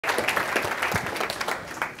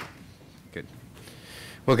Good.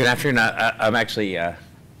 Well, good afternoon. I'm actually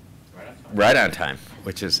right on time,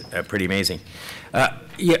 which is pretty amazing.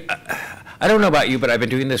 Yeah, I don't know about you, but I've been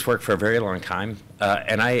doing this work for a very long time,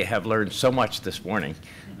 and I have learned so much this morning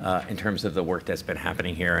in terms of the work that's been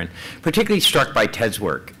happening here, and particularly struck by Ted's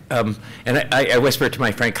work. And I whispered to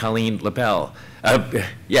my friend Colleen LaBelle. I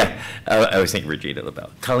was thinking Regina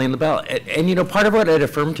LaBelle. Colleen LaBelle. And you know, part of what it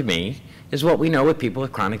affirmed to me is what we know with people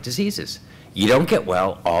with chronic diseases. You don't get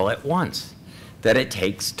well all at once, that it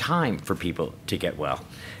takes time for people to get well.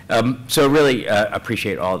 So really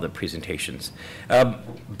appreciate all the presentations.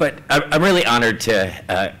 But I'm really honored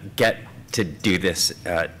to get to do this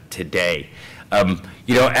today.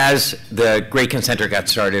 You know, as the Grayken Center got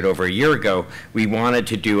started over a year ago, we wanted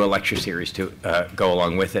to do a lecture series to go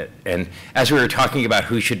along with it. And as we were talking about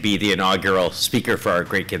who should be the inaugural speaker for our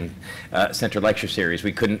Grayken Center lecture series,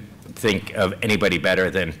 we couldn't think of anybody better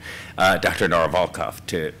than Dr. Nora Volkow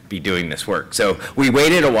to be doing this work. So we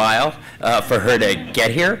waited a while for her to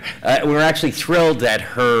get here. We were actually thrilled that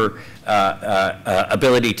her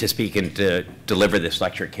ability to speak and to deliver this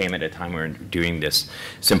lecture came at a time when we were doing this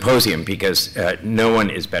symposium, because no one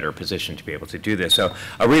is better positioned to be able to do this. So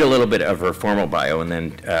I'll read a little bit of her formal bio, and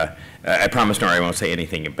then I promise Nora I won't say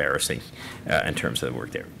anything embarrassing in terms of the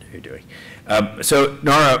work they're doing. So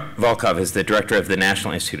Nora Volkow is the director of the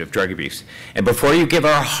National Institute of Drug Abuse. And before you give her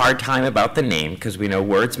a hard time about the name, because we know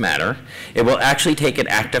words matter, it will actually take an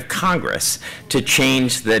act of Congress to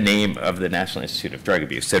change the name of the National Institute of Drug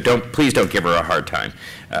Abuse. So please don't give her a hard time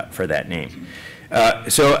for that name.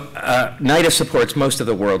 NIDA supports most of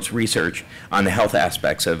the world's research on the health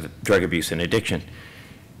aspects of drug abuse and addiction.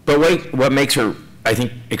 But what makes her, I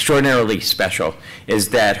think, extraordinarily special is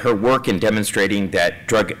that her work in demonstrating that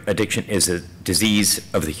drug addiction is a disease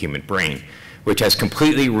of the human brain, which has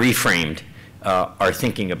completely reframed our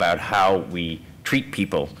thinking about how we treat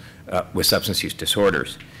people with substance use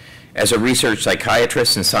disorders. As a research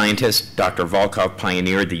psychiatrist and scientist, Dr. Volkow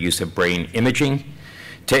pioneered the use of brain imaging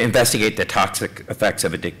to investigate the toxic effects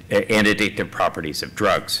of and addictive properties of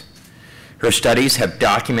drugs. Her studies have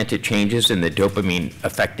documented changes in the dopamine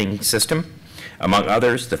affecting system, among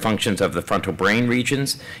others, the functions of the frontal brain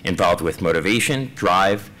regions involved with motivation,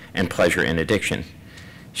 drive, and pleasure in addiction.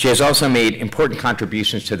 She has also made important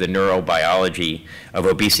contributions to the neurobiology of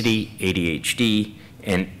obesity, ADHD,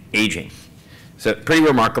 and aging. So pretty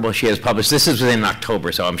remarkable. She has published, this is within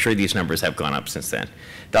October, so I'm sure these numbers have gone up since then.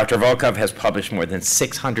 Dr. Volkow has published more than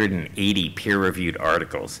 680 peer-reviewed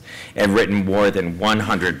articles and written more than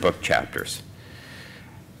 100 book chapters.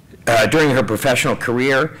 During her professional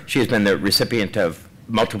career, she has been the recipient of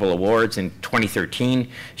multiple awards. In 2013,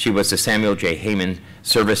 she was the Samuel J. Heyman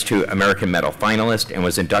Service to American Medal finalist and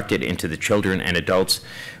was inducted into the Children and Adults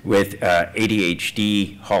with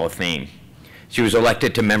ADHD Hall of Fame. She was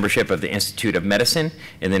elected to membership of the Institute of Medicine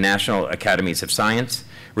in the National Academies of Science,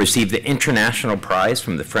 received the International Prize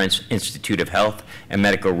from the French Institute of Health and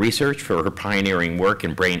Medical Research for her pioneering work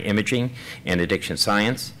in brain imaging and addiction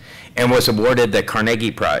science, and was awarded the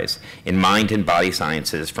Carnegie Prize in Mind and Body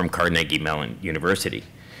Sciences from Carnegie Mellon University.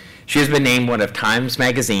 She has been named one of Times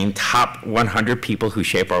Magazine top 100 people who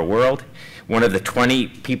shape our world, one of the 20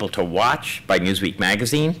 people to watch by Newsweek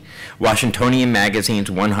magazine, Washingtonian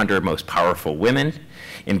Magazine's 100 most powerful women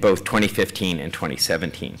in both 2015 and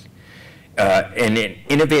 2017. And an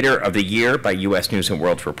Innovator of the Year by U.S. News &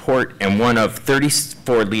 World Report, and one of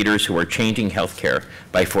 34 leaders who are changing healthcare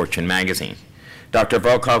by Fortune magazine. Dr.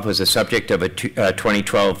 Volkow was the subject of a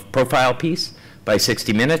 2012 profile piece by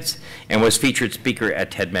 60 Minutes and was featured speaker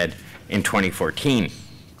at TEDMed in 2014.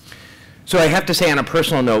 So I have to say, on a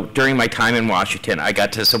personal note, during my time in Washington, I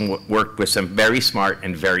got to work with some very smart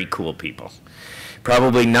and very cool people.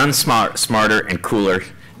 Probably none smarter and cooler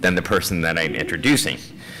than the person that I'm introducing.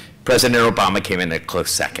 President Obama came in a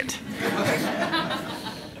close second.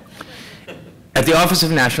 At the Office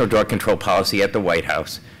of National Drug Control Policy at the White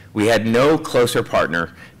House, we had no closer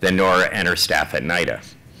partner than Nora and her staff at NIDA.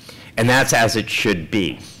 And that's as it should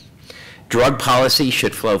be. Drug policy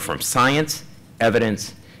should flow from science,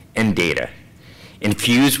 evidence, and data,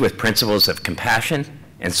 infused with principles of compassion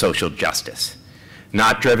and social justice,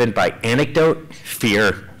 not driven by anecdote,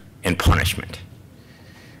 fear, and punishment.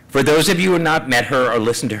 For those of you who have not met her or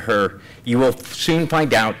listened to her, you will soon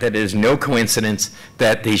find out that it is no coincidence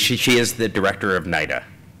that she is the director of NIDA.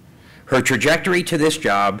 Her trajectory to this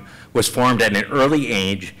job was formed at an early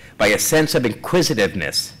age by a sense of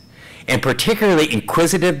inquisitiveness, and particularly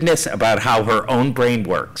inquisitiveness about how her own brain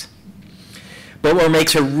works. But what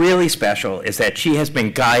makes her really special is that she has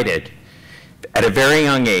been guided at a very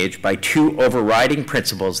young age by two overriding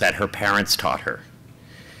principles that her parents taught her.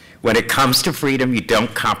 When it comes to freedom, you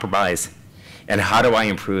don't compromise and how do I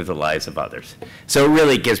improve the lives of others? So it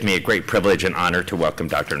really gives me a great privilege and honor to welcome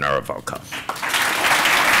Dr. Nora Volkow.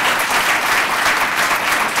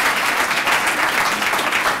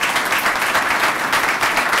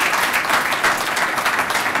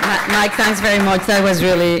 Mike, thanks very much. That was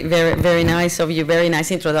really very nice of you. Very nice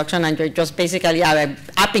introduction, and you're just basically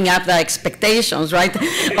upping up the expectations, right?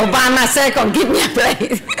 Obama second, give me a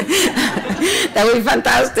place. That would be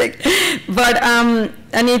fantastic. But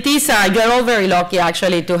and it is you're all very lucky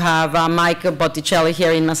actually to have Mike Botticelli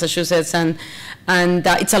here in Massachusetts, and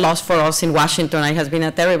it's a loss for us in Washington. It has been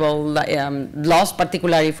a terrible loss,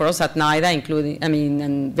 particularly for us at NIDA, including,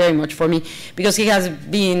 and very much for me, because he has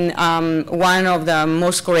been one of the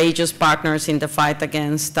most courageous partners in the fight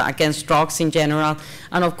against drugs in general,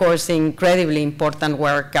 and of course, incredibly important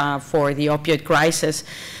work for the opioid crisis.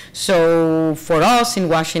 So for us in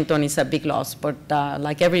Washington, it's a big loss, but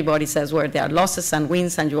like everybody says, where there are losses and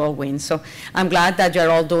wins, and you all win. So I'm glad that you're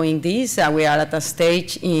all doing this. We are at a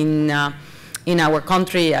stage in our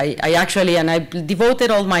country. I actually, and I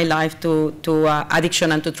devoted all my life to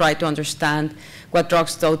addiction and to try to understand what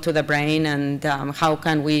drugs do to the brain, and how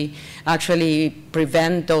can we actually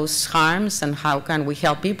prevent those harms, and how can we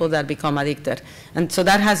help people that become addicted. And so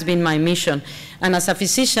that has been my mission. And as a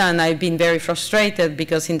physician, I've been very frustrated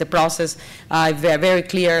because in the process, very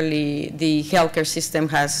clearly, the healthcare system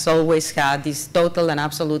has always had this total and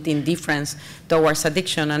absolute indifference towards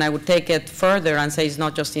addiction. And I would take it further and say it's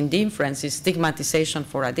not just indifference, it's stigmatization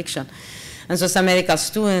for addiction. And so as a medical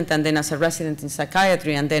student, and then as a resident in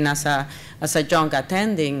psychiatry, and then as a young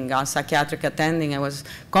attending, a psychiatric attending, I was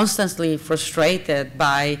constantly frustrated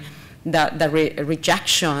by the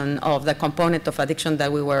rejection of the component of addiction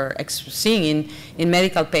that we were seeing in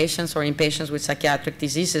medical patients or in patients with psychiatric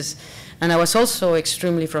diseases. And I was also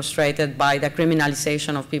extremely frustrated by the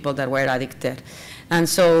criminalization of people that were addicted. And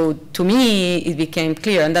so to me, it became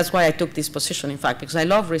clear, and that's why I took this position, in fact, because I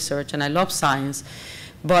love research and I love science.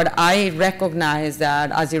 But I recognize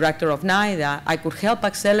that as director of NIDA, I could help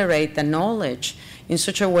accelerate the knowledge in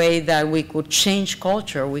such a way that we could change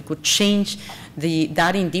culture, we could change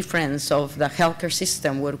that indifference of the healthcare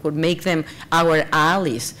system, we could make them our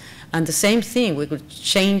allies. And the same thing, we could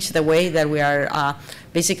change the way that we are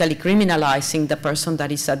basically criminalizing the person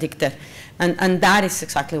that is addicted. And that is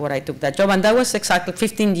exactly what I took that job. And that was exactly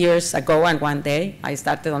 15 years ago and one day. I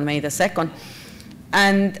started on May the 2nd.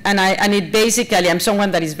 And it basically, I'm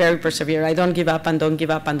someone that is very persevere. I don't give up and don't give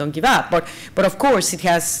up and don't give up. But of course, it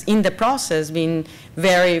has, in the process, been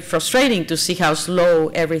very frustrating to see how slow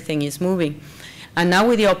everything is moving. And now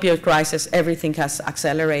with the opioid crisis, everything has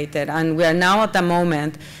accelerated. And we are now at the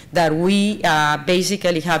moment that we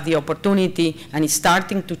basically have the opportunity, and it's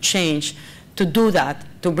starting to change, to do that,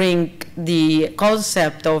 to bring the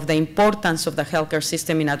concept of the importance of the healthcare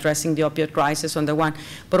system in addressing the opioid crisis on the one,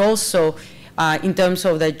 but also in terms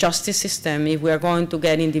of the justice system, if we are going to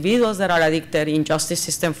get individuals that are addicted in justice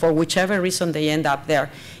system for whichever reason they end up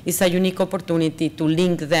there, it's a unique opportunity to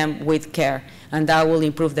link them with care. And that will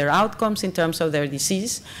improve their outcomes in terms of their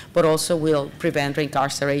disease, but also will prevent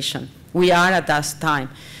reincarceration. We are at that time.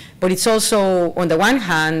 But it's also, on the one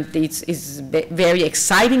hand, it's very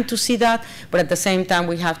exciting to see that, but at the same time,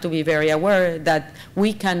 we have to be very aware that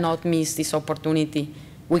we cannot miss this opportunity.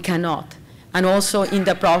 We cannot. And also in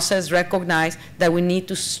the process recognize that we need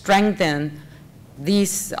to strengthen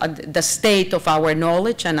this, the state of our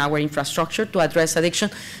knowledge and our infrastructure to address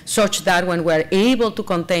addiction, such that when we're able to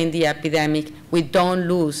contain the epidemic, we don't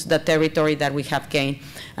lose the territory that we have gained.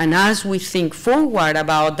 And as we think forward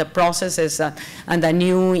about the processes and the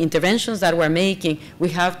new interventions that we're making, we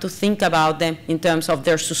have to think about them in terms of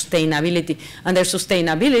their sustainability. And their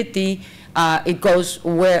sustainability, it goes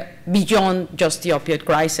beyond just the opioid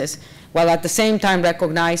crisis, while at the same time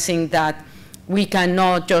recognizing that we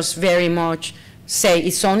cannot just very much say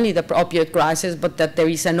it's only the opioid crisis, but that there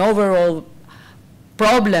is an overall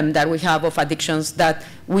problem that we have of addictions that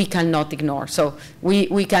we cannot ignore. So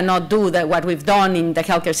we cannot do that, what we've done in the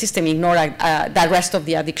healthcare system, ignore the rest of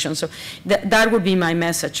the addiction. So that would be my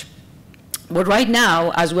message. But right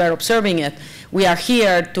now, as we are observing it, we are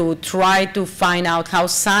here to try to find out how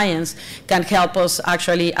science can help us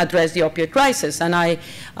actually address the opioid crisis. And I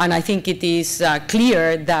think it is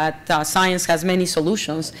clear that science has many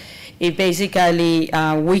solutions. If basically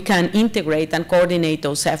we can integrate and coordinate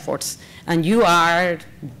those efforts. And you are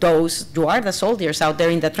the soldiers out there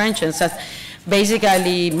in the trenches.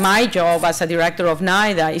 Basically, my job as a director of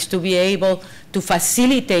NIDA is to be able to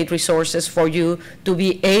facilitate resources for you to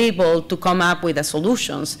be able to come up with the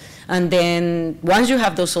solutions. And then once you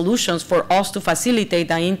have those solutions, for us to facilitate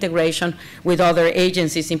the integration with other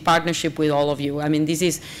agencies in partnership with all of you. I mean, this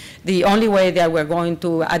is the only way that we're going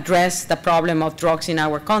to address the problem of drugs in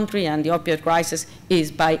our country and the opioid crisis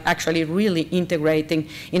is by actually really integrating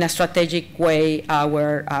in a strategic way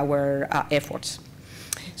our efforts.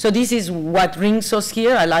 So this is what brings us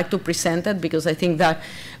here. I like to present it because I think that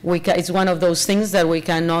it's one of those things that we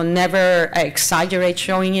can never exaggerate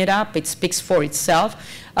showing it up. It speaks for itself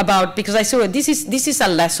because I saw this is a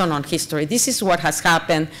lesson on history. This is what has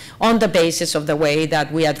happened on the basis of the way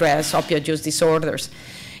that we address opioid use disorders.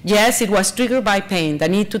 Yes, it was triggered by pain, the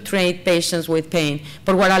need to treat patients with pain,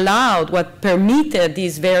 but what permitted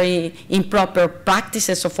these very improper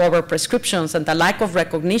practices of overprescriptions and the lack of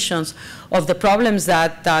recognitions of the problems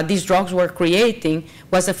that these drugs were creating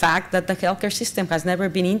was the fact that the healthcare system has never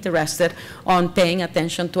been interested on paying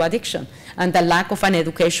attention to addiction and the lack of an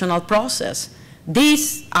educational process.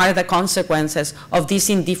 These are the consequences of this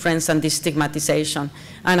indifference and this stigmatization.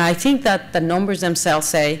 And I think that the numbers themselves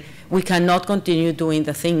say we cannot continue doing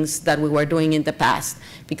the things that we were doing in the past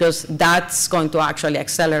because that's going to actually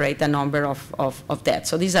accelerate the number of deaths.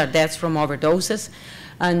 So these are deaths from overdoses.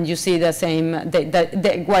 And you see the same,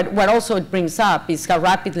 what also it brings up is how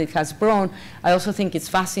rapidly it has grown. I also think it's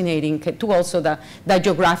fascinating to also the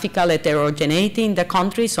geographical heterogeneity in the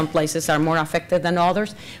country. Some places are more affected than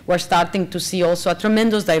others. We're starting to see also a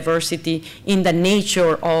tremendous diversity in the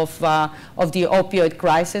nature of the opioid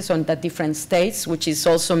crisis on the different states, which is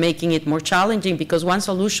also making it more challenging because one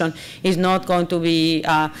solution is not going to be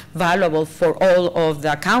valuable for all of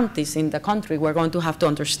the counties in the country. We're going to have to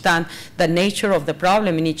understand the nature of the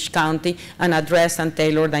problem in each county and address and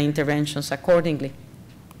tailor the interventions accordingly.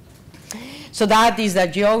 So that is the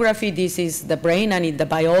geography, this is the brain and the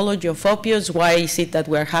biology of opioids. Why is it that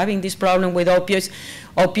we're having this problem with opioids?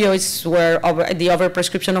 Opioids the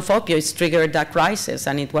overprescription of opioids triggered that crisis,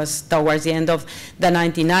 and it was towards the end of the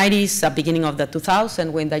 1990s, beginning of the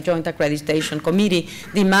 2000s, when the Joint Accreditation Committee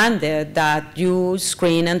demanded that you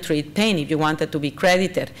screen and treat pain if you wanted to be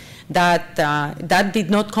credited. That did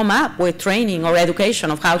not come up with training or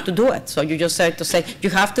education of how to do it. So you just had to say, you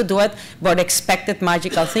have to do it, but expected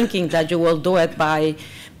magical thinking that you will do it by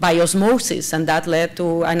osmosis, and that led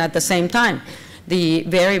to, and at the same time, the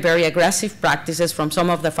very, very aggressive practices from some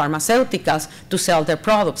of the pharmaceuticals to sell their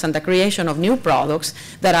products and the creation of new products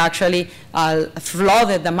that actually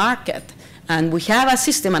flooded the market. And we have a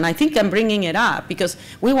system, and I think I'm bringing it up because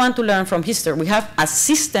we want to learn from history. We have a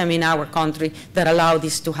system in our country that allowed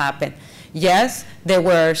this to happen. Yes, there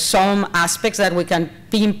were some aspects that we can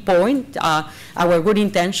pinpoint, our good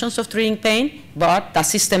intentions of treating pain, but the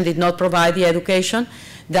system did not provide the education,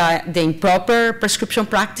 the improper prescription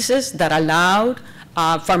practices that allowed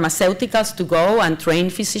pharmaceuticals to go and train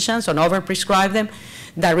physicians and overprescribe them,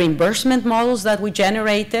 the reimbursement models that we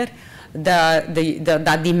generated,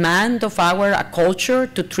 the demand of our culture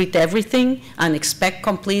to treat everything and expect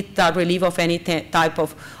complete relief of any type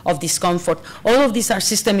of discomfort. All of these are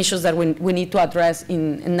system issues that we need to address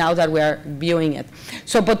now that we are viewing it.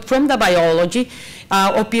 So, but from the biology,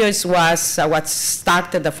 opioids was what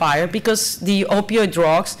started the fire because the opioid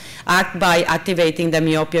drugs act by activating the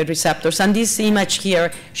mu-opioid receptors. And this image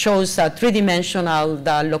here shows a three-dimensional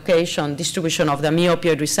location, distribution of the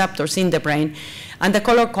mu-opioid receptors in the brain. And the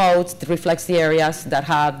color code reflects the areas that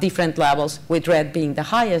have different levels, with red being the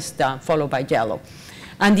highest, followed by yellow.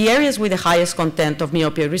 And the areas with the highest content of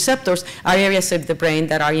mu-opioid receptors are areas of the brain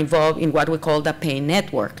that are involved in what we call the pain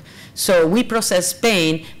network. So we process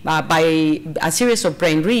pain by a series of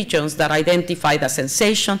brain regions that identify the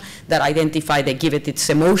sensation, that give it its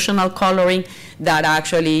emotional coloring, that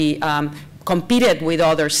actually compete with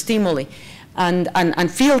other stimuli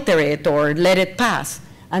and filter it or let it pass.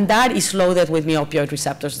 And that is loaded with mu-opioid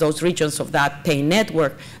receptors, those regions of that pain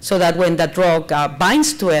network, so that when the drug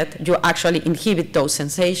binds to it, you actually inhibit those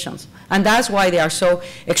sensations. And that's why they are so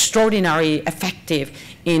extraordinarily effective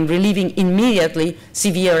in relieving immediately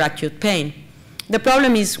severe acute pain. The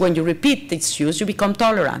problem is when you repeat its use, you become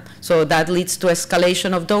tolerant. So that leads to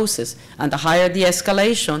escalation of doses. And the higher the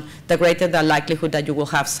escalation, the greater the likelihood that you will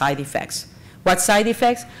have side effects. What side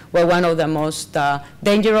effects? Well, one of the most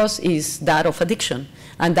dangerous is that of addiction.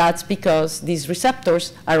 And that's because these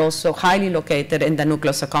receptors are also highly located in the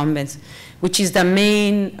nucleus accumbens, which is the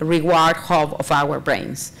main reward hub of our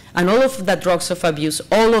brains. And all of the drugs of abuse,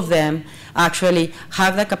 all of them actually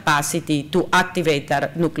have the capacity to activate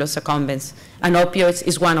that nucleus accumbens. And opioids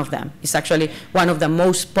is one of them. It's actually one of the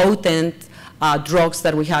most potent drugs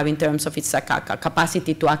that we have in terms of its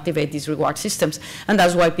capacity to activate these reward systems, and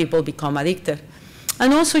that's why people become addicted.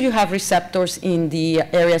 And also you have receptors in the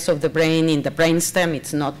areas of the brain, in the brainstem,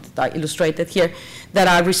 it's not illustrated here, that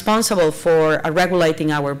are responsible for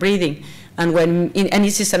regulating our breathing. And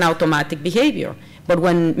this is an automatic behavior. But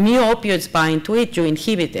when mu-opioids bind to it, you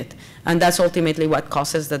inhibit it. And that's ultimately what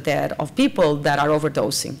causes the death of people that are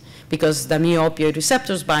overdosing, because the mu-opioid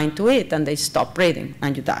receptors bind to it and they stop breathing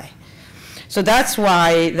and you die. So that's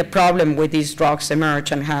why the problem with these drugs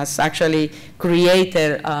emerged and has actually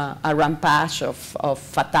created a rampage of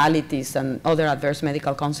fatalities and other adverse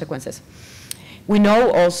medical consequences. We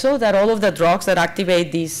know also that all of the drugs that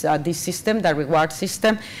activate this system, the reward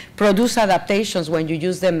system, produce adaptations when you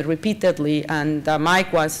use them repeatedly, and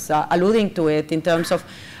Mike was alluding to it in terms of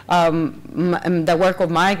the work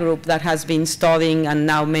of my group that has been studying, and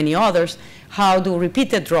now many others, how do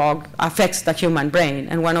repeated drug affects the human brain.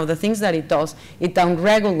 And one of the things that it does, it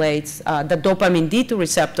downregulates the dopamine D2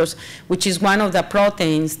 receptors, which is one of the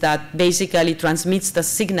proteins that basically transmits the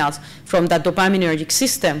signals from the dopaminergic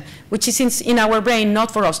system, which is in our brain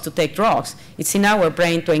not for us to take drugs. It's in our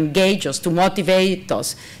brain to engage us, to motivate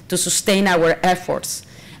us, to sustain our efforts.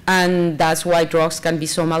 And that's why drugs can be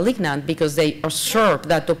so malignant, because they usurp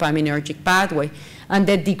that dopaminergic pathway and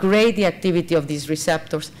they degrade the activity of these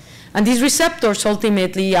receptors. And these receptors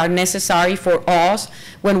ultimately are necessary for us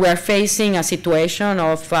when we're facing a situation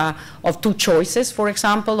of two choices, for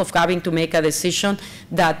example, of having to make a decision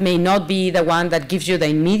that may not be the one that gives you the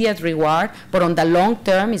immediate reward, but on the long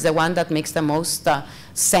term is the one that makes the most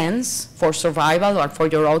sense for survival or for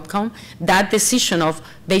your outcome. That decision of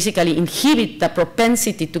basically inhibit the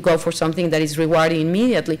propensity to go for something that is rewarding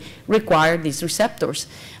immediately requires these receptors.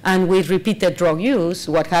 And with repeated drug use,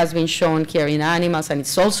 what has been shown here in animals, and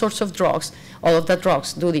it's all sorts of drugs, all of the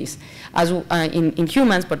drugs do this, as in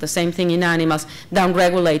humans, but the same thing in animals,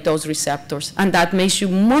 downregulate those receptors. And that makes you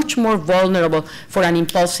much more vulnerable for an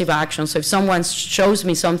impulsive action. So if someone shows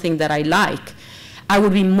me something that I like, I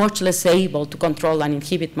would be much less able to control and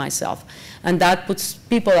inhibit myself. And that puts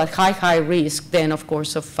people at high risk then, of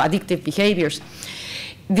course, of addictive behaviors.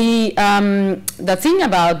 The thing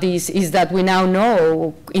about this is that we now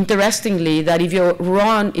know, interestingly, that if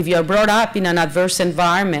you're brought up in an adverse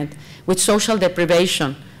environment with social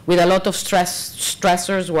deprivation, with a lot of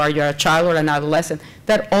stressors while you're a child or an adolescent,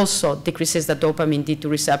 that also decreases the dopamine D2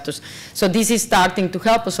 receptors. So this is starting to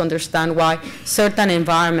help us understand why certain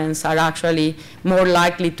environments are actually more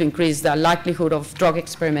likely to increase the likelihood of drug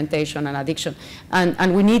experimentation and addiction.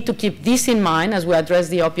 And we need to keep this in mind as we address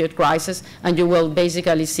the opioid crisis, and you will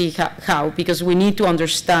basically see how, because we need to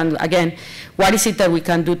understand, again, what is it that we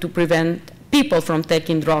can do to prevent people from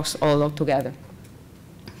taking drugs all altogether.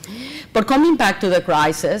 But coming back to the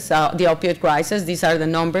crisis, the opioid crisis, these are the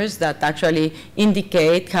numbers that actually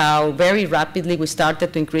indicate how very rapidly we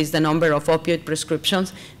started to increase the number of opioid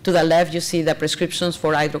prescriptions. To the left, you see the prescriptions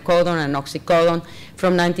for hydrocodone and oxycodone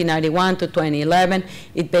from 1991 to 2011.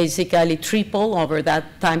 It basically tripled over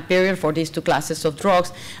that time period for these two classes of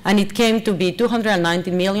drugs. And it came to be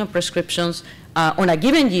 290 million prescriptions on a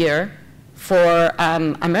given year for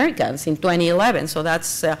Americans in 2011. So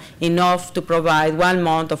that's enough to provide 1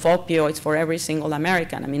 month of opioids for every single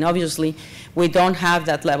American. I mean, obviously, we don't have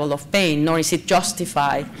that level of pain, nor is it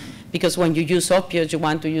justified, because when you use opioids, you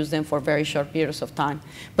want to use them for very short periods of time.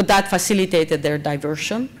 But that facilitated their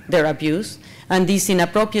diversion, their abuse, and this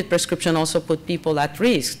inappropriate prescription also put people at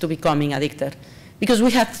risk to becoming addicted. Because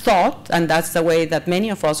we had thought, and that's the way that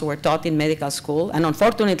many of us were taught in medical school, and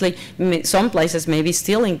unfortunately, some places may be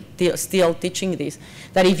still teaching this,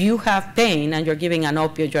 that if you have pain and you're giving an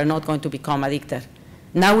opioid, you're not going to become addicted.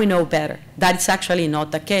 Now we know better. That's actually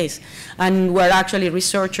not the case. And where actually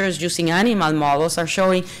researchers using animal models are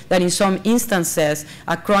showing that in some instances,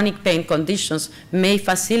 chronic pain conditions may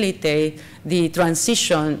facilitate the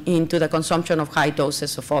transition into the consumption of high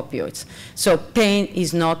doses of opioids. So pain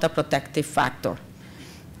is not a protective factor.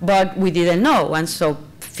 But we didn't know, and so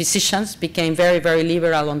physicians became very, very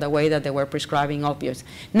liberal on the way that they were prescribing opioids.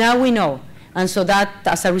 Now we know. And so that,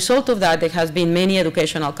 as a result of that, there has been many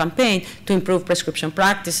educational campaigns to improve prescription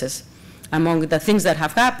practices. Among the things that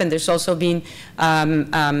have happened, there's also been an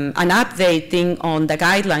updating on the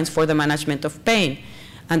guidelines for the management of pain.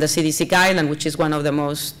 And the CDC guideline, which is one of the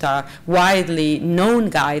most widely known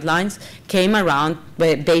guidelines, came around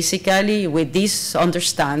basically with this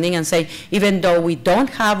understanding and say, even though we don't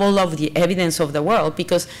have all of the evidence of the world,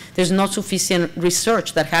 because there's not sufficient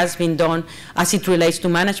research that has been done as it relates to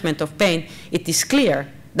management of pain, it is clear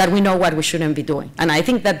that we know what we shouldn't be doing. And I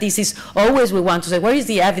think that this is always we want to say, where is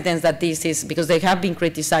the evidence that this is, because they have been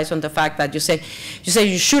criticized on the fact that you say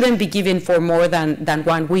you shouldn't be giving for more than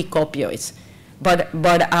 1 week opioids. But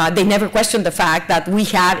they never questioned the fact that we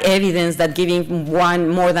have evidence that giving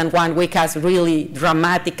more than 1 week has really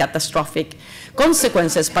dramatic, catastrophic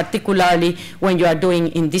consequences, particularly when you are doing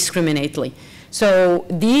indiscriminately. So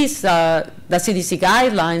these, the CDC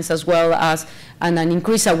guidelines, as well as an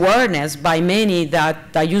increased awareness by many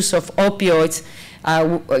that the use of opioids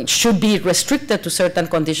should be restricted to certain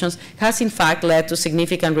conditions, has in fact led to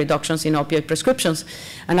significant reductions in opioid prescriptions.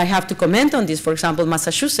 And I have to comment on this. For example,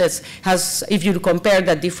 Massachusetts has, if you compare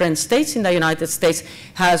the different states in the United States,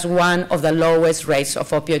 has one of the lowest rates of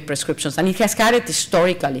opioid prescriptions. And it has had it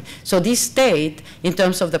historically. So this state, in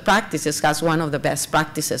terms of the practices, has one of the best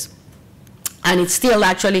practices. And it's still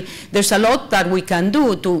actually, there's a lot that we can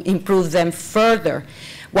do to improve them further.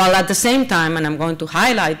 While at the same time, and I'm going to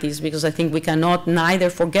highlight this because I think we cannot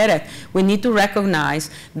neither forget it, we need to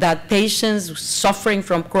recognize that patients suffering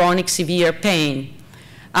from chronic severe pain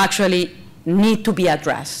actually need to be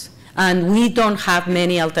addressed. And we don't have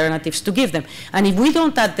many alternatives to give them. And if we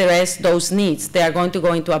don't address those needs, they are going to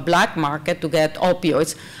go into a black market to get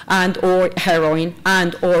opioids and or heroin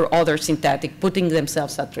and or other synthetic, putting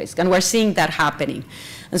themselves at risk. And we're seeing that happening.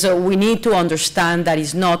 And so we need to understand that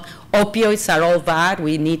it's not opioids are all bad.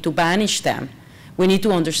 We need to banish them. We need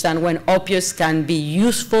to understand when opioids can be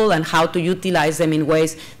useful and how to utilize them in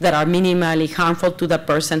ways that are minimally harmful to the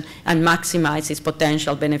person and maximize its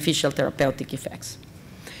potential beneficial therapeutic effects.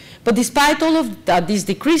 But despite all of these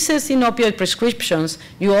decreases in opioid prescriptions,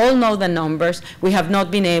 you all know the numbers, we have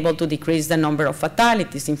not been able to decrease the number of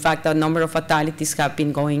fatalities. In fact, the number of fatalities have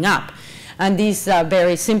been going up. And this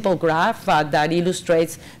very simple graph that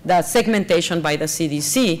illustrates the segmentation by the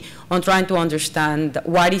CDC on trying to understand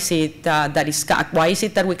what is it why is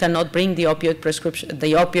it that we cannot bring the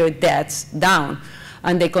opioid deaths down,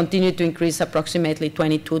 and they continue to increase approximately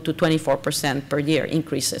 22 to 24% per year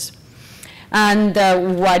increases. And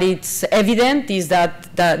what is evident is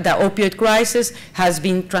that the opioid crisis has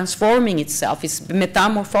been transforming itself. It's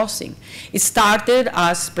metamorphosing. It started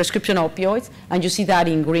as prescription opioids, and you see that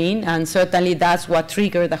in green, and certainly that's what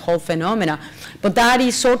triggered the whole phenomena. But that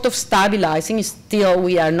is sort of stabilizing. Still,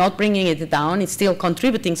 we are not bringing it down. It's still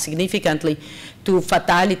contributing significantly to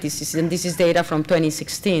fatalities, and this is data from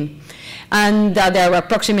 2016. And there were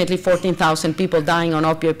approximately 14,000 people dying on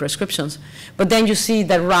opioid prescriptions. But then you see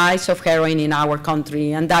the rise of heroin in our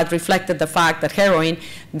country, and that reflected the fact that heroin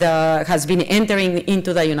has been entering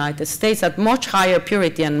into the United States at much higher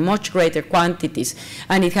purity and much greater quantities,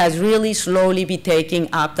 and it has really slowly been taking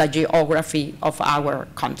up the geography of our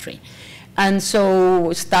country. And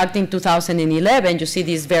so starting 2011, you see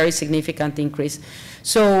this very significant increase.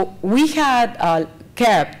 So we had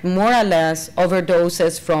kept more or less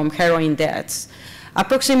overdoses from heroin deaths,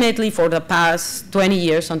 approximately for the past 20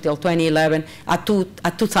 years until 2011 at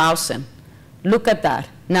 2,000. Look at that.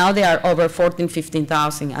 Now they are over 14,000,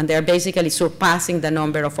 15,000, and they're basically surpassing the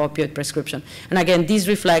number of opioid prescriptions. And again, this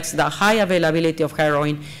reflects the high availability of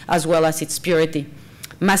heroin as well as its purity.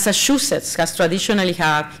 Massachusetts has traditionally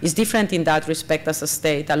is different in that respect as a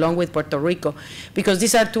state, along with Puerto Rico, because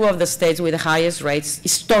these are two of the states with the highest rates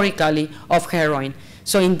historically of heroin.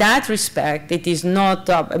 So in that respect, it is not,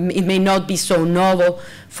 it may not be so novel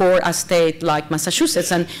for a state like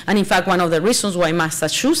Massachusetts. And in fact, one of the reasons why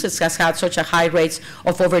Massachusetts has had such a high rates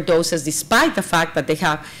of overdoses, despite the fact that they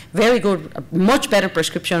have very good, much better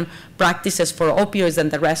prescription practices for opioids than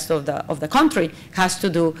the rest of the country, has to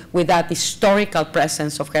do with that historical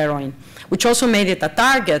presence of heroin, which also made it a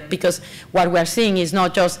target, because what we're seeing is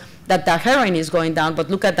not just that the heroin is going down, but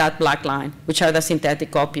look at that black line, which are the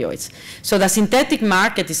synthetic opioids. So the synthetic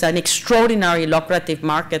market is an extraordinarily lucrative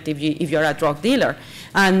market if you're a drug dealer.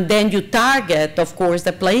 And then you target, of course,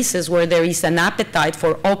 the places where there is an appetite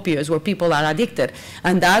for opioids, where people are addicted.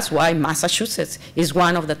 And that's why Massachusetts is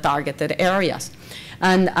one of the targeted areas.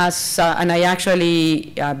 And and I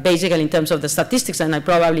actually, basically in terms of the statistics, and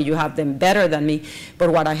you have them better than me, but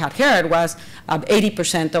what I had heard was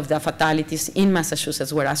 80% of the fatalities in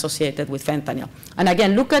Massachusetts were associated with fentanyl. And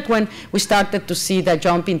again, look at when we started to see the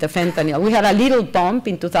jump in the fentanyl. We had a little bump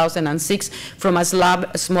in 2006 from a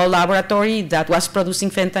small laboratory that was producing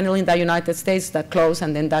fentanyl in the United States that closed,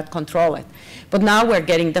 and then that controlled it. But now we're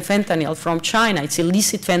getting the fentanyl from China. It's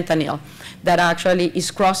illicit fentanyl that actually is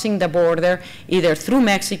crossing the border either through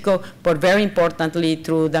Mexico, but very importantly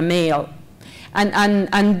through the mail. And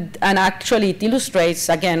actually it illustrates,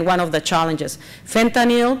 again, one of the challenges.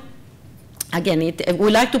 Fentanyl Again,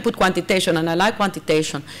 we like to put quantitation, and I like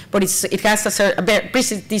quantitation, but it has a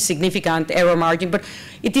pretty significant error margin. But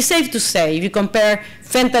it is safe to say, if you compare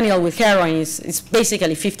fentanyl with heroin, it's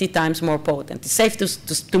basically 50 times more potent. It's safe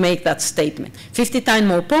to make that statement. 50 times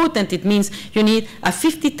more potent, it means you need a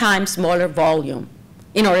 50 times smaller volume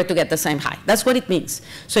in order to get the same high. That's what it means.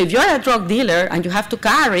 So if you're a drug dealer and you have to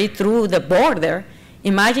carry through the border,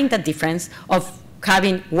 imagine the difference of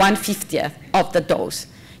having 1/50th of the dose.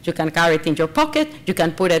 You can carry it in your pocket, you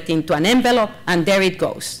can put it into an envelope, and there it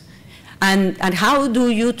goes. And how do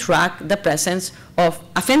you track the presence of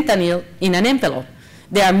a fentanyl in an envelope?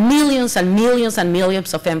 There are millions and millions and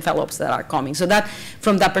millions of envelopes that are coming. So that,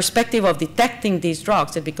 from the perspective of detecting these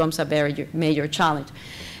drugs, it becomes a very major challenge.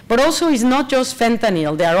 But also, it's not just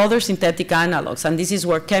fentanyl. There are other synthetic analogs, and this is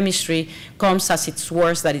where chemistry comes as its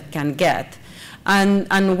worst that it can get. And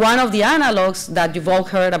one of the analogs that you've all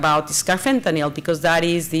heard about is carfentanil, because that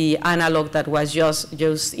is the analog that was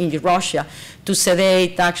used in Russia to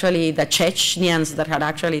sedate actually the Chechens that had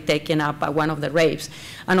actually taken up one of the rapes.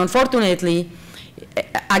 And unfortunately,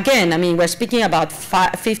 again, I mean, we're speaking about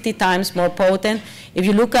 50 times more potent. If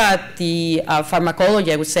you look at the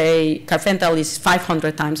pharmacology, I would say carfentanil is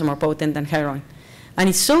 500 times more potent than heroin. And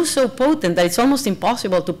it's so potent that it's almost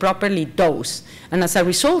impossible to properly dose. And as a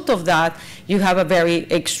result of that, you have a very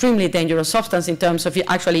extremely dangerous substance in terms of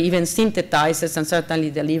actually even synthesizes and certainly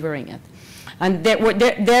delivering it. And there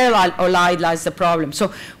lies the problem.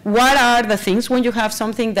 So what are the things when you have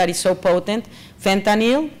something that is so potent?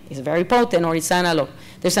 Fentanyl is very potent, or its analog.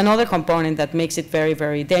 There's another component that makes it very,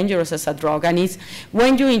 very dangerous as a drug, and it's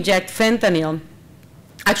when you inject fentanyl,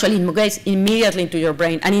 actually it goes immediately into your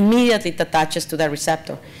brain, and immediately it attaches to the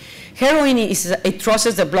receptor. Heroin, it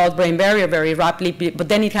crosses the blood-brain barrier very rapidly, but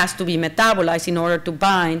then it has to be metabolized in order to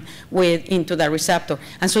bind into the receptor.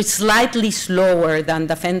 And so it's slightly slower than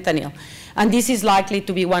the fentanyl. And this is likely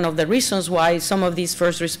to be one of the reasons why some of these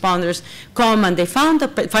first responders come and they find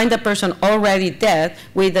the person already dead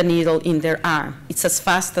with a needle in their arm. It's as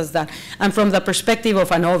fast as that. And from the perspective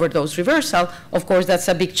of an overdose reversal, of course, that's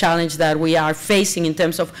a big challenge that we are facing in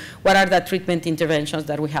terms of what are the treatment interventions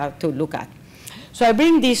that we have to look at. So I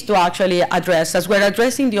bring this to actually address, as we're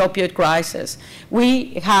addressing the opioid crisis,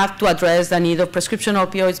 we have to address the need of prescription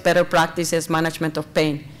opioids, better practices, management of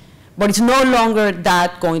pain. But it's no longer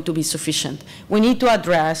that going to be sufficient. We need to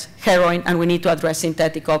address heroin, and we need to address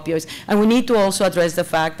synthetic opioids. And we need to also address the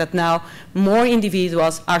fact that now more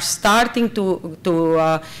individuals are starting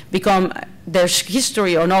to become their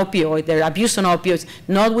history on opioid, their abuse on opioids,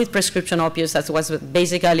 not with prescription opioids, as was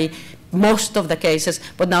basically most of the cases,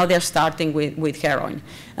 but now they're starting with heroin.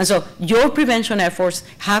 And so your prevention efforts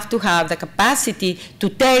have to have the capacity to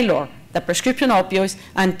tailor the prescription opioids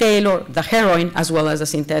and tailor the heroin as well as the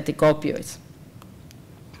synthetic opioids.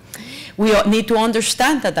 We need to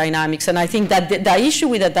understand the dynamics, and I think that the issue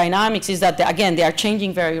with the dynamics is that, again, they are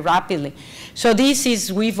changing very rapidly. So this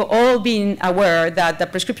is, we've all been aware that the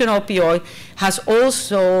prescription opioid has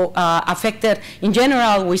also affected, in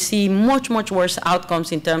general, we see much, much worse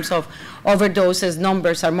outcomes in terms of overdoses.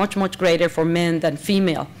 Numbers are much, much greater for men than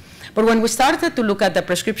female. But when we started to look at the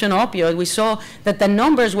prescription opioid, we saw that the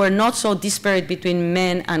numbers were not so disparate between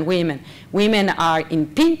men and women. Women are in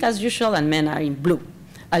pink as usual, and men are in blue,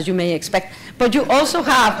 as you may expect. But you also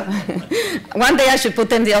have, one day I should put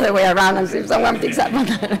them the other way around and see if someone picks up on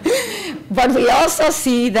that. But we also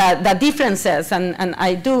see that the differences, and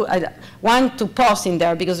I want to pause in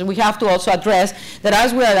there because we have to also address that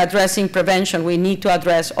as we are addressing prevention, we need to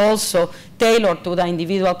address also tailored to the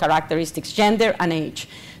individual characteristics, gender and age.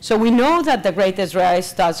 So we know that the greatest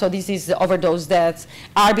rise, so this is the overdose deaths,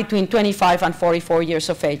 are between 25 and 44 years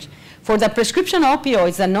of age. For the prescription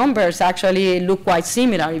opioids, the numbers actually look quite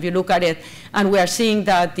similar if you look at it. And we are seeing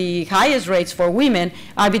that the highest rates for women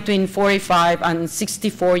are between 45 and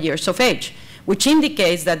 64 years of age, which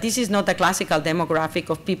indicates that this is not a classical demographic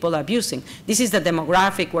of people abusing. This is the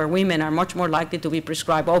demographic where women are much more likely to be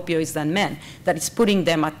prescribed opioids than men, that is putting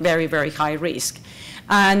them at very, very high risk.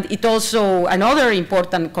 And it also, another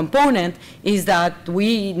important component is that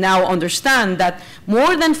we now understand that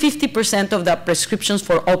more than 50% of the prescriptions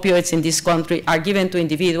for opioids in this country are given to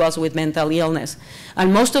individuals with mental illness.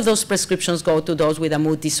 And most of those prescriptions go to those with a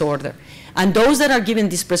mood disorder. And those that are given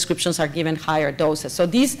these prescriptions are given higher doses. So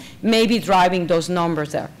this may be driving those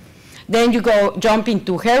numbers there. Then you jump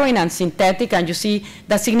into heroin and synthetic, and you see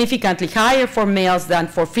that significantly higher for males than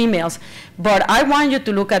for females. But I want you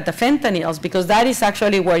to look at the fentanyls, because that is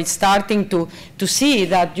actually where it's starting to see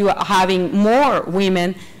that you are having more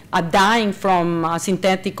women dying from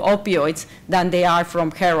synthetic opioids than they are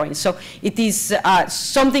from heroin. So it is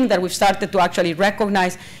something that we've started to actually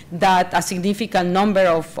recognize, that a significant number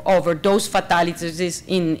of overdose fatalities is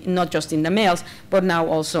not just in the males, but now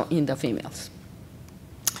also in the females.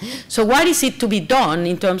 So what is it to be done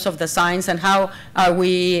in terms of the science, and how are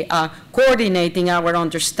we coordinating our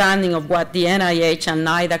understanding of what the NIH and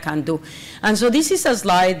NIDA can do? And so this is a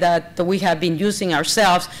slide that we have been using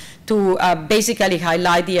ourselves to basically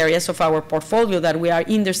highlight the areas of our portfolio that we are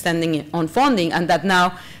understanding on funding, and that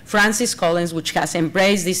now Francis Collins, which has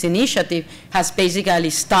embraced this initiative, has basically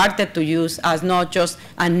started to use as not just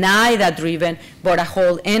a NIDA-driven, but a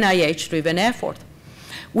whole NIH-driven effort.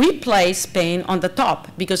 We place pain on the top,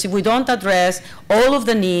 because if we don't address all of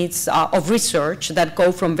the needs of research that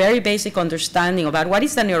go from very basic understanding about what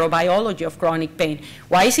is the neurobiology of chronic pain,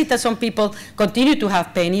 why is it that some people continue to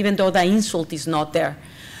have pain even though the insult is not there,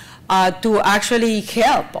 to actually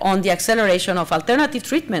help on the acceleration of alternative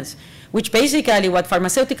treatments, which basically what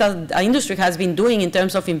pharmaceutical industry has been doing in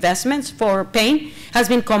terms of investments for pain has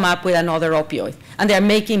been come up with another opioid, and they're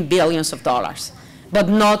making billions of dollars, but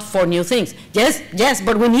not for new things. Yes,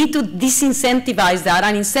 but we need to disincentivize that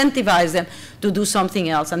and incentivize them to do something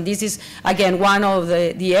else. And this is, again, one of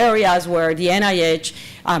the areas where the NIH,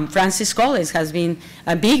 Francis Collins, has been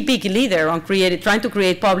a big leader on trying to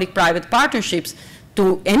create public-private partnerships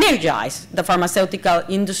to energize the pharmaceutical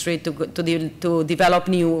industry to develop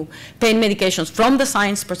new pain medications from the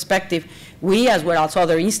science perspective. We, as well as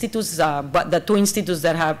other institutes, but the two institutes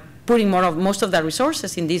that have putting most of the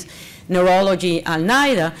resources in this, neurology and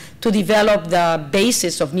NIDA, to develop the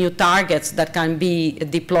basis of new targets that can be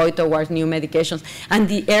deployed towards new medications. And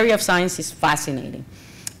the area of science is fascinating.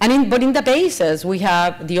 But in the basis, we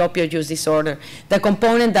have the opioid use disorder, the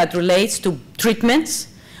component that relates to treatments,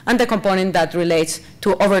 and the component that relates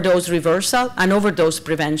to overdose reversal and overdose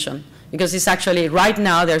prevention. Because it's actually, right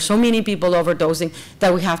now, there are so many people overdosing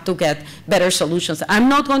that we have to get better solutions. I'm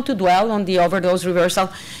not going to dwell on the overdose reversal,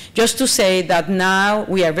 just to say that now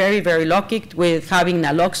we are very, very lucky with having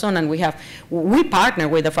naloxone, and we partner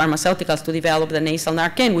with the pharmaceuticals to develop the nasal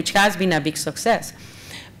Narcan, which has been a big success.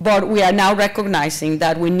 But we are now recognizing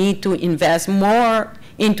that we need to invest more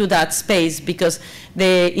into that space, because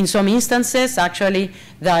in some instances, actually,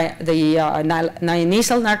 the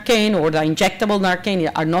nasal Narcan or the injectable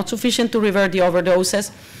Narcan are not sufficient to revert the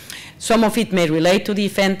overdoses. Some of it may relate to the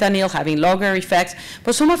fentanyl having longer effects,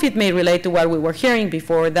 but some of it may relate to what we were hearing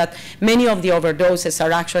before, that many of the overdoses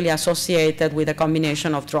are actually associated with a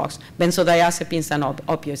combination of drugs, benzodiazepines and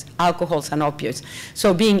opioids, alcohols and opioids.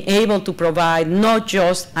 So being able to provide not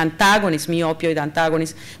just antagonists, mu-opioid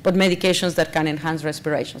antagonists, but medications that can enhance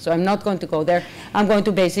respiration. So I'm not going to go there. I'm going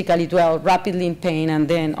to basically dwell rapidly in pain and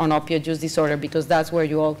then on opioid use disorder, because that's where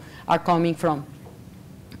you all are coming from.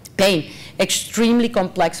 Pain, extremely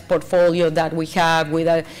complex portfolio that we have with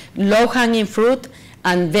a low-hanging fruit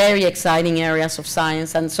and very exciting areas of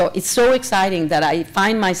science. And so it's so exciting that I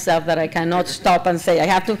find myself that I cannot stop and say, I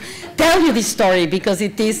have to tell you this story, because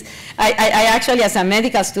it is, I actually, as a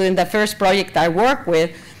medical student, the first project I worked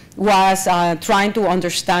with was trying to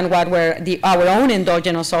understand what were our own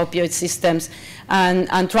endogenous opioid systems,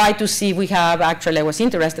 and try to see if we have, actually I was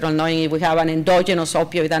interested in knowing if we have an endogenous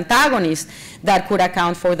opioid antagonist that could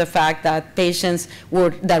account for the fact that patients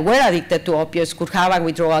that were addicted to opioids could have a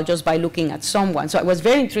withdrawal just by looking at someone. So I was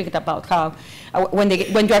very intrigued about how, when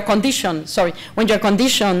you're conditioned,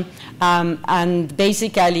 and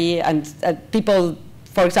basically, people,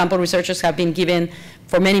 for example, researchers have been given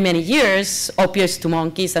for many, many years opioids to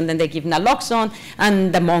monkeys, and then they give naloxone,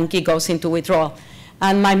 and the monkey goes into withdrawal.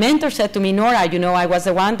 And my mentor said to me, Nora, you know, I was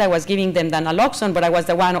the one that was giving them the naloxone, but I was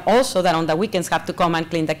the one also that on the weekends have to come and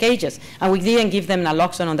clean the cages. And we didn't give them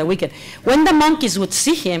naloxone on the weekend. When the monkeys would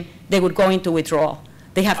see him, they would go into withdrawal.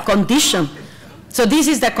 They have conditioned. So this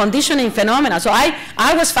is the conditioning phenomena. So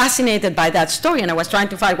I was fascinated by that story, and I was trying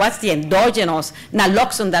to find what's the endogenous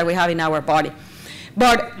naloxone that we have in our body.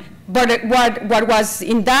 But what was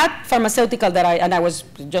in that pharmaceutical that I was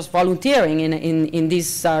just volunteering in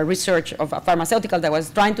this research of a pharmaceutical that was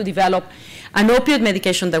trying to develop an opioid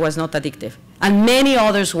medication that was not addictive. And many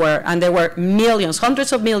others were, and there were millions,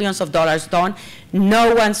 hundreds of millions of dollars done.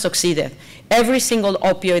 No one succeeded. Every single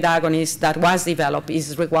opioid agonist that was developed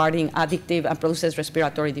is regarding addictive and produces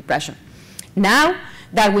respiratory depression. Now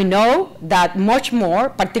that we know that much more,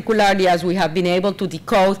 particularly as we have been able to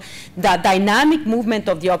decode the dynamic movement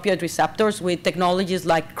of the opioid receptors with technologies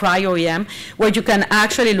like cryo-EM, where you can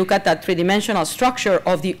actually look at that three-dimensional structure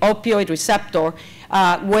of the opioid receptor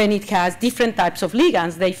when it has different types of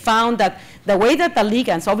ligands, they found that the way that the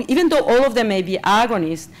ligands, even though all of them may be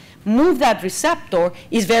agonists, move that receptor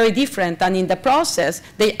is very different, and in the process,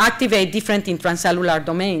 they activate different intracellular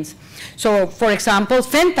domains. So, for example,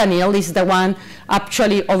 fentanyl is the one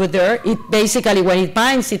actually over there. It basically, when it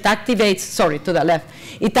binds, it activates, sorry, to the left.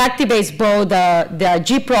 It activates both the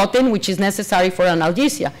G protein, which is necessary for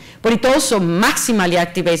analgesia, but it also maximally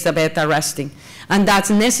activates the beta-arrestin. And that's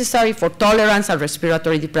necessary for tolerance and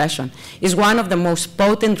respiratory depression. It's one of the most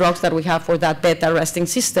potent drugs that we have for that beta-arrestin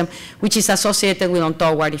system, which is associated with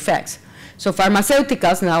untoward effects. So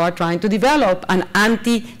pharmaceuticals now are trying to develop an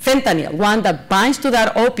anti-fentanyl, one that binds to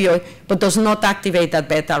that opioid but does not activate that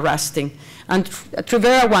beta-arrestin. And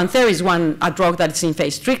Truvera 130 is a drug that is in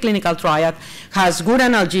phase 3 clinical trial, has good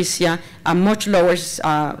analgesia, a much lower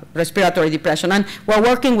respiratory depression. And we're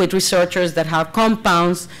working with researchers that have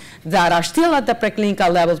compounds that are still at the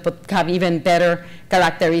preclinical levels but have even better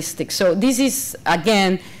characteristics. So this is,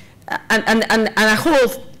 again, and a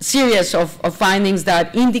whole series of findings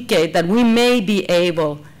that indicate that we may be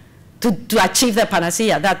able to achieve the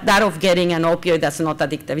panacea, that of getting an opioid that's not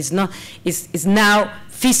addictive. It's now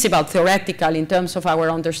feasible theoretical in terms of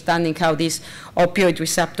our understanding how these opioid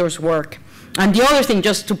receptors work. And the other thing,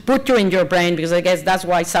 just to put you in your brain, because I guess that's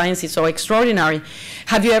why science is so extraordinary,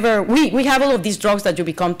 have you ever, we have all of these drugs that you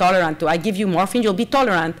become tolerant to. I give you morphine, you'll be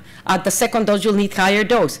tolerant. At the second dose, you'll need higher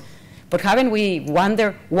dose. But haven't we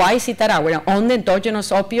wondered, why is it that our own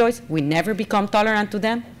endogenous opioids, we never become tolerant to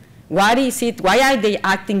them? Why is it, why are they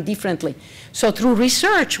acting differently? So through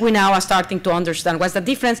research, we now are starting to understand what's the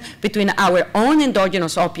difference between our own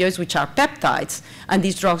endogenous opioids, which are peptides, and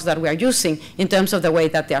these drugs that we are using in terms of the way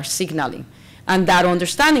that they are signaling. And that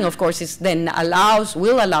understanding, of course, is then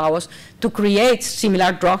will allow us to create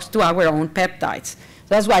similar drugs to our own peptides.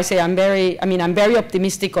 So that's why I say I'm very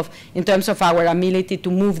optimistic in terms of our ability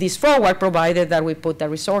to move this forward, provided that we put the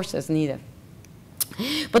resources needed.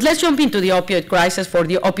 But let's jump into the opioid crisis for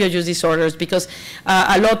the opioid use disorders, because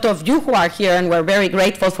a lot of you who are here, and we're very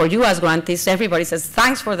grateful for you as grantees, everybody says,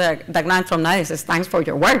 thanks for the grant from NIDA, says, thanks for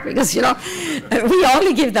your work, because, you know, we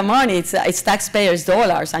only give the money, it's taxpayers'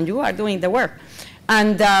 dollars, and you are doing the work.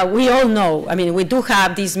 And we all know, I mean, we do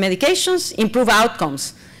have these medications, improve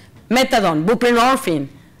outcomes, methadone, buprenorphine,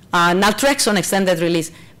 naltrexone extended release.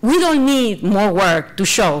 We don't need more work to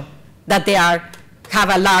show that they have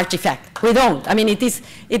a large effect. We don't. I mean, it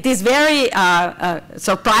is very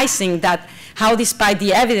surprising that how, despite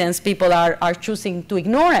the evidence, people are choosing to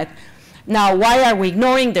ignore it. Now, why are we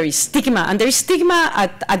ignoring? There is stigma, and there is stigma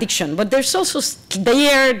at addiction, but there's also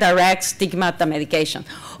clear, direct stigma at the medication.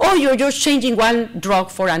 Oh, you're just changing one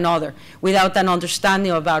drug for another without an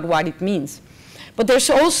understanding about what it means. But there's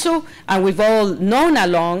also, and we've all known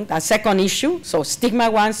along, a second issue. So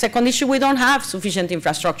stigma one, second issue, we don't have sufficient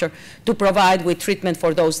infrastructure to provide with treatment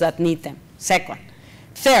for those that need them. Second.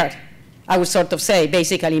 Third, I would sort of say,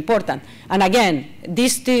 basically important. And again,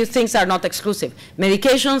 these two things are not exclusive.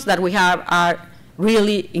 Medications that we have are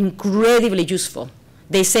really incredibly useful.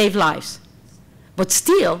 They save lives. But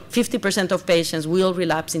still, 50% of patients will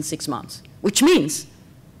relapse in 6 months, which means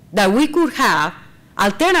that we could have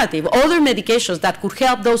alternative, other medications that could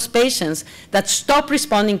help those patients that stop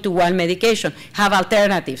responding to one medication, have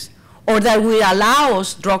alternatives, or that will allow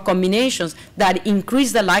us drug combinations that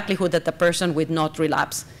increase the likelihood that the person would not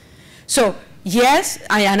relapse. So yes,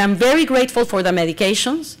 and I'm very grateful for the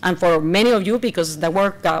medications, and for many of you, because the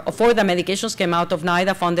work for the medications came out of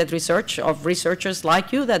NIDA-funded research, of researchers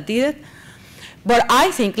like you that did it. But I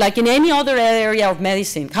think, like in any other area of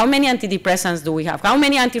medicine, how many antidepressants do we have? How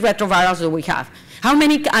many antiretrovirals do we have? How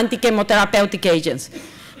many anti-chemotherapeutic agents?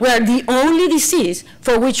 We are the only disease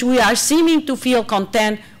for which we are seeming to feel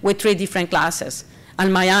content with 3 different classes.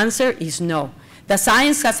 And my answer is no. The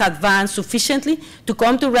science has advanced sufficiently to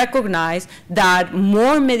come to recognize that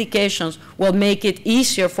more medications will make it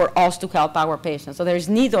easier for us to help our patients. So there is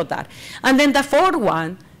need of that. And then the fourth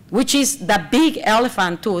one, which is the big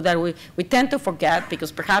elephant too that we tend to forget,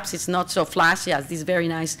 because perhaps it's not so flashy as this very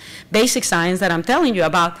nice basic science that I'm telling you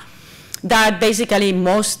about, that basically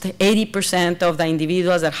most 80% of the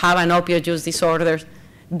individuals that have an opioid use disorder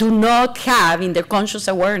do not have in their conscious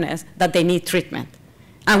awareness that they need treatment,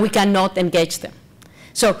 and we cannot engage them.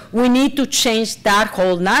 So we need to change that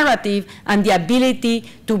whole narrative and the ability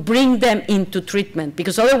to bring them into treatment,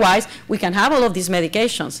 because otherwise we can have all of these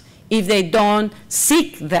medications. If they don't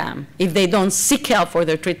seek them, if they don't seek help for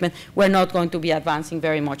their treatment, we're not going to be advancing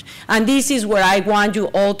very much. And this is where I want you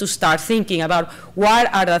all to start thinking about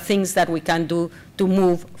what are the things that we can do to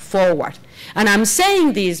move forward. And I'm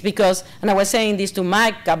saying this because, and I was saying this to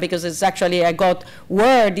Mike because it's actually, I got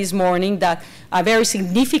word this morning that a very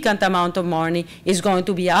significant amount of money is going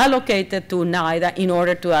to be allocated to NIDA in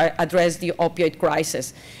order to address the opioid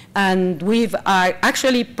crisis. And we've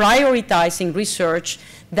actually prioritizing research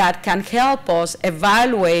that can help us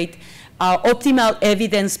evaluate optimal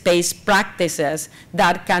evidence-based practices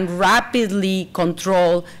that can rapidly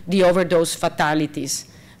control the overdose fatalities.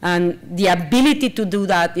 And the ability to do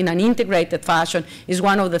that in an integrated fashion is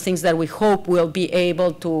one of the things that we hope we'll be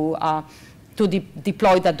able to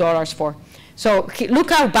deploy the dollars for. So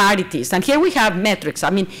look how bad it is. And here we have metrics.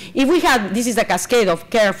 I mean, if we had, this is a cascade of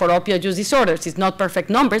care for opioid use disorders. It's not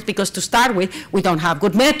perfect numbers because to start with, we don't have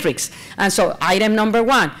good metrics. And so item number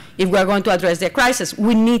one, if we're going to address the crisis,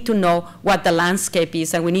 we need to know what the landscape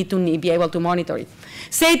is and we need to be able to monitor it.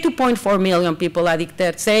 Say 2.4 million people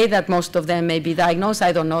addicted, say that most of them may be diagnosed.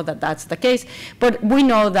 I don't know that that's the case, but we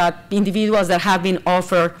know that individuals that have been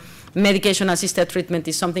offered medication-assisted treatment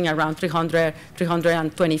is something around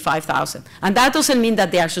 325,000. And that doesn't mean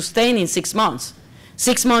that they are sustained in 6 months.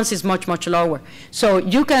 6 months is much, much lower. So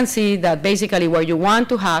you can see that basically where you want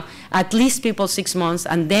to have at least people 6 months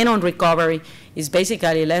and then on recovery is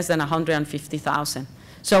basically less than 150,000.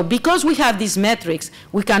 So because we have these metrics,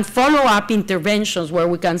 we can follow up interventions where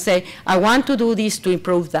we can say, I want to do this to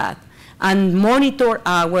improve that, and monitor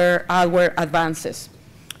our advances.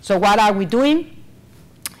 So what are we doing?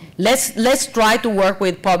 Let's try to work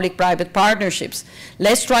with public-private partnerships.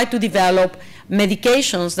 Let's try to develop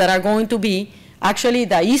medications that are going to be actually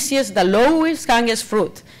the easiest, the lowest hanging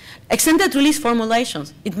fruit. Extended release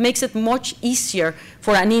formulations, it makes it much easier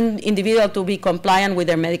for an individual to be compliant with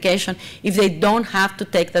their medication if they don't have to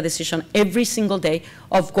take the decision every single day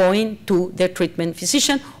of going to their treatment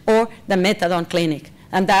physician or the methadone clinic.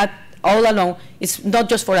 And that all alone is not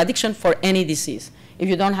just for addiction, for any disease, if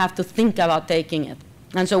you don't have to think about taking it.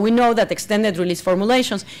 And so we know that extended release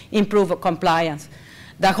formulations improve compliance.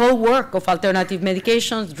 The whole work of alternative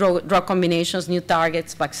medications, drug combinations, new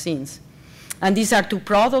targets, vaccines. And these are two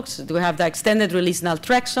products. We have the extended release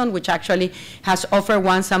naltrexone, which actually has offered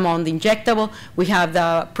once a month injectable. We have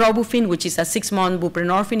the Probufin, which is a 6-month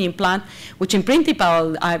buprenorphine implant, which in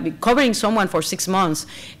principle, covering someone for 6 months,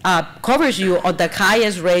 covers you at the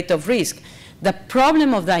highest rate of risk. The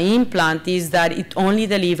problem of the implant is that it only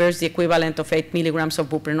delivers the equivalent of 8 milligrams of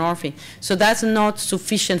buprenorphine. So that's not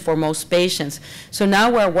sufficient for most patients. So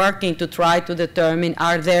now we're working to try to determine,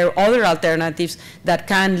 are there other alternatives that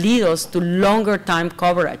can lead us to longer time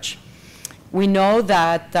coverage? We know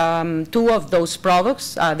that 2 of those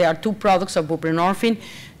products, there are 2 products of buprenorphine,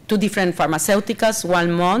 2 different pharmaceuticals.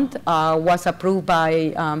 1 month was approved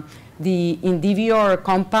by the Indivior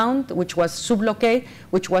compound, which was Sublocade,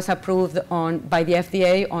 which was approved by the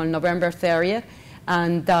FDA on November 30th.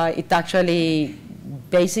 And it actually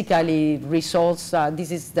basically results, this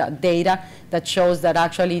is the data that shows that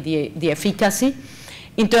actually the efficacy.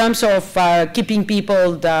 In terms of keeping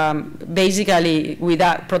people basically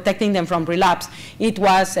without protecting them from relapse, it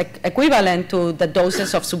was equivalent to the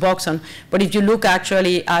doses of Suboxone. But if you look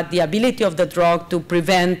actually at the ability of the drug to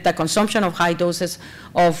prevent the consumption of high doses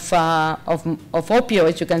of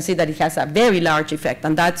opioids, you can see that it has a very large effect.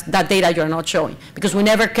 And that data you're not showing, because we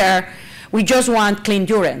never care. We just want clean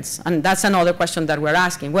urines, and that's another question that we're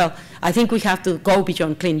asking. Well, I think we have to go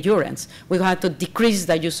beyond clean urines. We have to decrease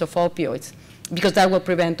the use of opioids, because that will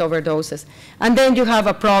prevent overdoses. And then you have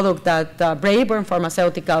a product that Braeburn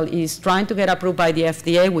Pharmaceutical is trying to get approved by the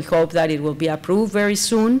FDA. We hope that it will be approved very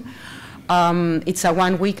soon. It's a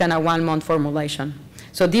 1-week and a 1-month formulation.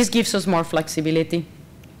 So this gives us more flexibility.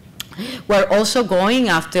 We're also going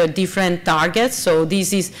after different targets. So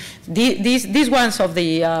these ones of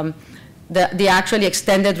the actually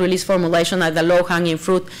extended release formulation are the low-hanging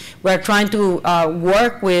fruit. We're trying to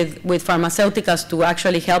work with pharmaceuticals to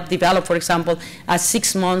actually help develop, for example, a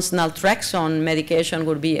 6-month naltrexone medication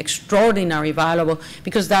would be extraordinarily valuable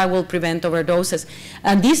because that will prevent overdoses.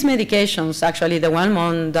 And these medications, actually the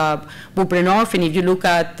 1-month buprenorphine, if you look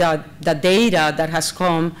at the data that has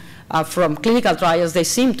come from clinical trials, they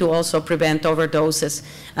seem to also prevent overdoses.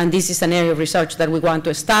 And this is an area of research that we want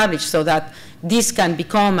to establish so that this can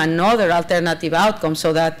become another alternative outcome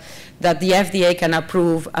so that the FDA can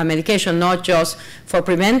approve a medication not just for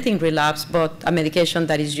preventing relapse, but a medication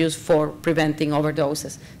that is used for preventing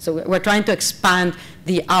overdoses. So we're trying to expand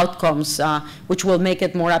the outcomes, which will make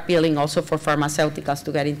it more appealing also for pharmaceuticals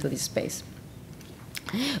to get into this space.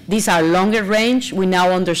 These are longer range. We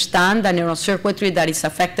now understand the neurocircuitry that is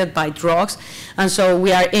affected by drugs. And so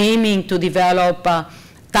we are aiming to develop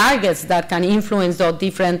targets that can influence the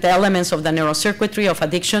different elements of the neurocircuitry of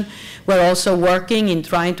addiction. We're also working in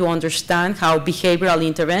trying to understand how behavioral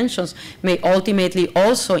interventions may ultimately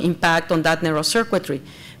also impact on that neurocircuitry.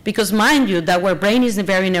 Because mind you, that our brain is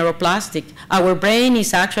very neuroplastic. Our brain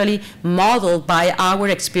is actually modeled by our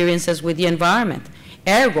experiences with the environment.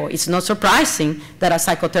 Ergo, it's not surprising that a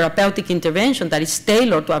psychotherapeutic intervention that is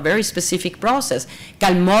tailored to a very specific process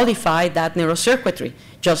can modify that neurocircuitry,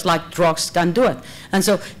 just like drugs can do it. And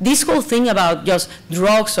so this whole thing about just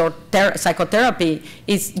drugs or psychotherapy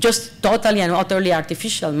is just totally and utterly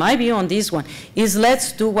artificial. My view on this one is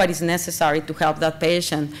let's do what is necessary to help that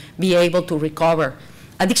patient be able to recover.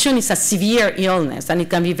 Addiction is a severe illness, and it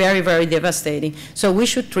can be very, very devastating. So we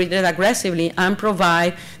should treat it aggressively and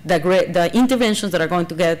provide the interventions that are going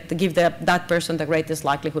to give that person the greatest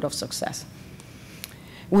likelihood of success.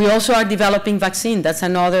 We also are developing vaccine. That's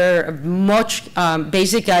another much,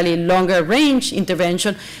 basically longer range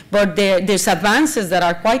intervention, but there's advances that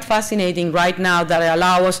are quite fascinating right now that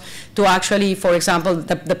allow us to actually, for example,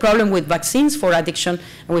 the problem with vaccines for addiction,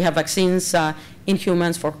 and we have vaccines in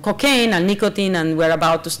humans for cocaine and nicotine, and we're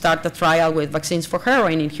about to start a trial with vaccines for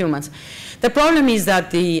heroin in humans. The problem is that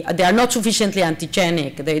they are not sufficiently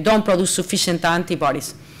antigenic. They don't produce sufficient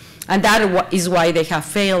antibodies, and that is why they have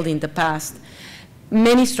failed in the past.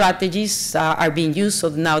 Many strategies are being used, so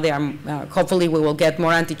now they are, hopefully we will get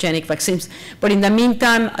more antigenic vaccines. But in the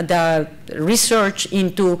meantime, the research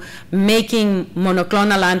into making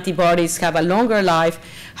monoclonal antibodies have a longer life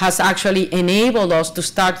has actually enabled us to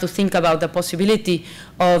start to think about the possibility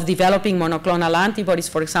of developing monoclonal antibodies,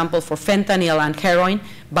 for example, for fentanyl and heroin,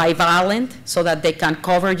 bivalent, so that they can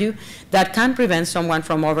cover you, that can prevent someone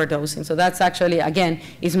from overdosing. So that's actually, again,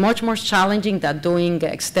 is much more challenging than doing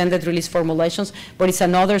extended release formulations, but it's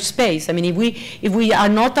another space. I mean, if we are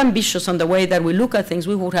not ambitious on the way that we look at things,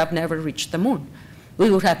 we would have never reached the moon. We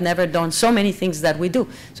would have never done so many things that we do.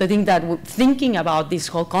 So I think that thinking about this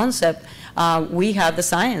whole concept, we have the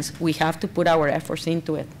science. We have to put our efforts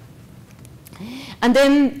into it. And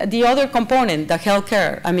then the other component, the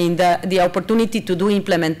healthcare, I mean, the opportunity to do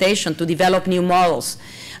implementation, to develop new models.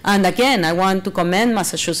 And again, I want to commend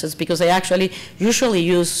Massachusetts because I actually usually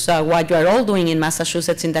use what you are all doing in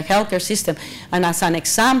Massachusetts in the healthcare system, and as an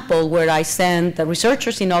example where I send the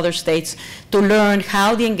researchers in other states to learn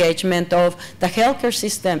how the engagement of the healthcare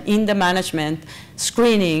system in the management,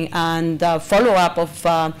 screening, and follow-up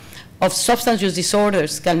of substance use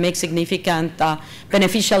disorders can make significant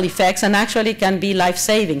beneficial effects and actually can be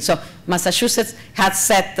life-saving. So Massachusetts has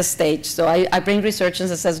set the stage. So I bring researchers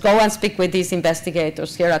and says, go and speak with these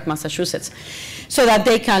investigators here at Massachusetts so that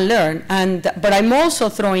they can learn. But I'm also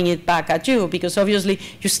throwing it back at you because obviously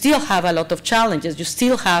you still have a lot of challenges. You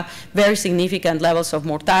still have very significant levels of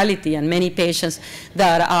mortality and many patients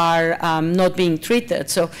that are not being treated.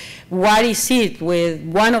 So what is it with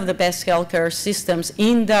one of the best healthcare systems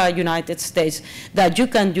in the United States that you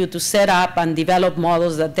can do to set up and develop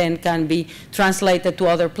models that then can be translated to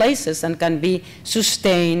other places and can be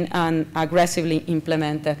sustained and aggressively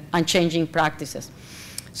implemented and changing practices?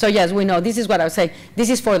 So yes, we know, this is what I would say. This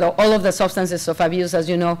is for all of the substances of abuse. As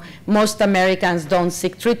you know, most Americans don't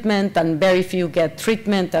seek treatment and very few get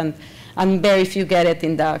treatment and very few get it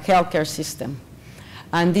in the healthcare system.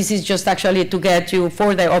 And this is just actually to get you,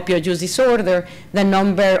 for the opioid use disorder, the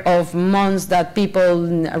number of months that people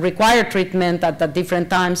require treatment at the different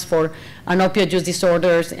times for an opioid use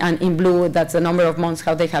disorders, and in blue, that's the number of months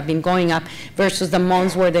how they have been going up versus the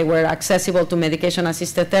months where they were accessible to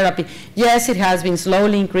medication-assisted therapy. Yes, it has been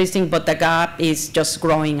slowly increasing, but the gap is just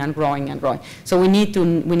growing and growing and growing. So we need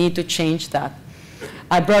to change that.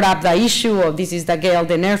 I brought up the issue of, this is the Gail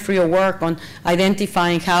Denerfrio work on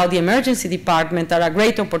identifying how the emergency department are a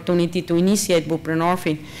great opportunity to initiate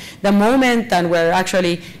buprenorphine. The moment, and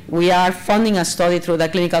we are funding a study through the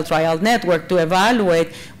Clinical Trial Network to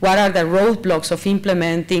evaluate what are the roadblocks of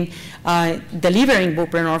implementing, delivering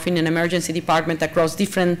buprenorphine in emergency department across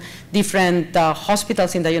different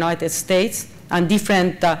hospitals in the United States and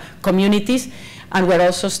different communities. And we're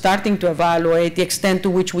also starting to evaluate the extent to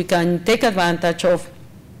which we can take advantage of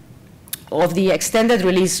the extended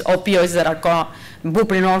release opioids that are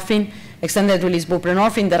buprenorphine, extended release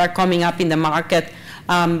buprenorphine that are coming up in the market,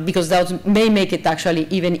 because those may make it actually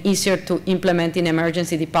even easier to implement in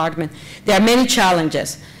emergency department. There are many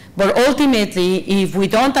challenges, but ultimately, if we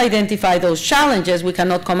don't identify those challenges, we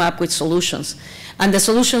cannot come up with solutions. And the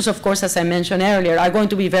solutions, of course, as I mentioned earlier, are going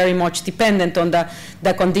to be very much dependent on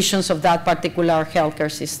the conditions of that particular healthcare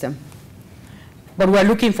system. But we're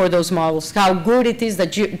looking for those models. How good it is, the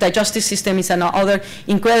justice system is another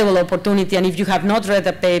incredible opportunity. And if you have not read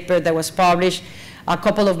the paper that was published, a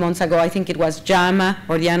couple of months ago, I think it was JAMA,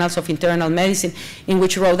 or the Annals of Internal Medicine, in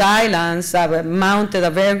which Rhode Island mounted a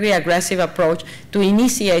very aggressive approach to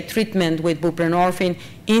initiate treatment with buprenorphine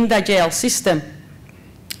in the jail system.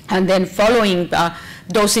 And then following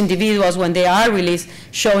those individuals when they are released,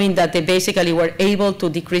 showing that they basically were able to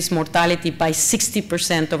decrease mortality by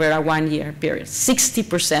 60% over a 1-year period,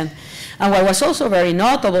 60%. And what was also very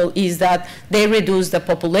notable is that they reduced the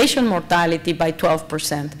population mortality by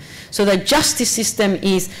 12%. So the justice system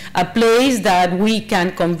is a place that we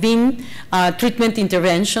can convene treatment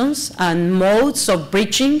interventions and modes of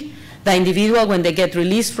bridging the individual when they get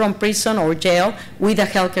released from prison or jail with the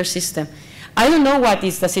healthcare system. I don't know what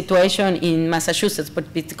is the situation in Massachusetts,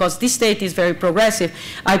 but because this state is very progressive,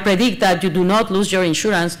 I predict that you do not lose your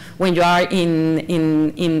insurance when you are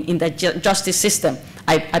in the justice system.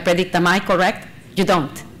 I predict, am I correct? You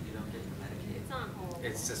don't. You don't get the Medicaid. It's on hold.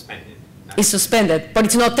 It's suspended. It's suspended, but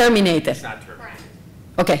it's not terminated. It's not terminated.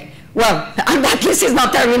 Okay, well, and at least it's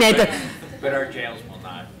not terminated. But our jails will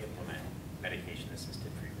not implement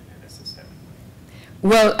medication-assisted treatment in a systemic way.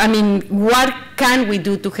 Well, I mean, what can we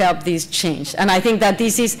do to help this change? And I think that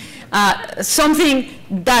this is something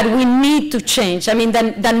that we need to change. I mean,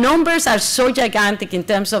 the numbers are so gigantic in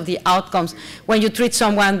terms of the outcomes when you treat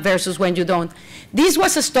someone versus when you don't. This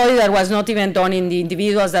was a study that was not even done in the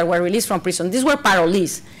individuals that were released from prison. These were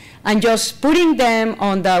parolees. And just putting them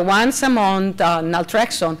on the once-a-month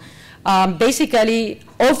naltrexone basically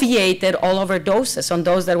obviated all overdoses on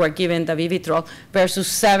those that were given the Vivitrol versus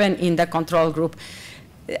 7 in the control group.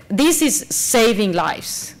 This is saving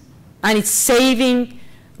lives, and it's saving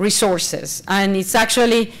resources, and it's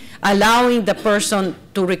actually allowing the person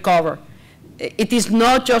to recover. It is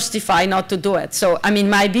not justified not to do it. So, I mean,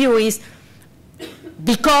 my view is,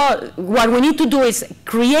 because what we need to do is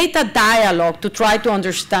create a dialogue to try to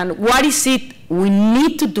understand what is it we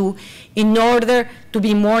need to do in order to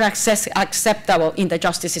be more acceptable in the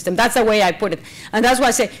justice system. That's the way I put it. And that's why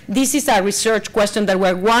I say this is a research question that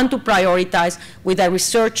we want to prioritize with the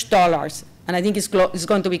research dollars. And I think it's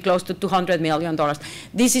going to be close to $200 million.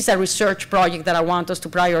 This is a research project that I want us to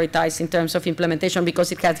prioritize in terms of implementation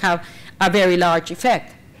because it can have a very large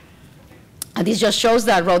effect. And this just shows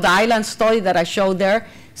that Rhode Island study that I showed there,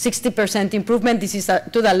 60% improvement. This is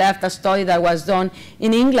to the left a study that was done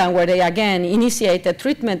in England where they again initiated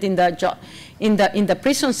treatment in the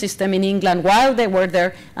prison system in England while they were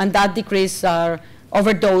there, and that decreased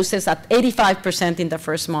overdoses at 85% in the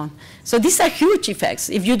first month. So these are huge effects.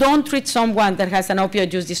 If you don't treat someone that has an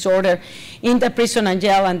opioid use disorder in the prison and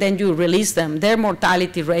jail and then you release them, their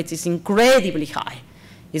mortality rate is incredibly high.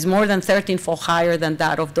 Is more than 13-fold higher than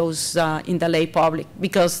that of those in the lay public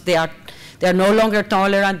because they are no longer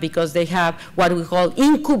tolerant, because they have what we call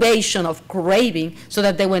incubation of craving, so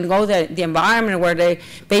that they when go to the environment where they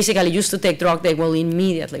basically used to take drugs, they will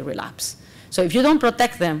immediately relapse. So if you don't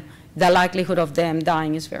protect them, the likelihood of them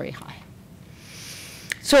dying is very high.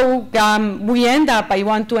 So I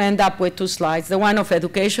want to end up with 2 slides, the one of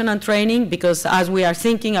education and training, because as we are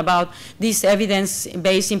thinking about this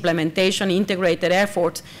evidence-based implementation, integrated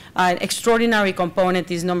efforts, an extraordinary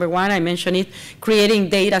component is number 1, I mentioned it, creating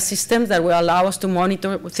data systems that will allow us to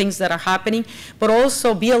monitor things that are happening, but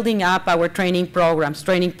also building up our training programs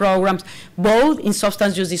both in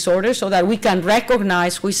substance use disorders so that we can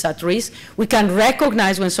recognize who is at risk, we can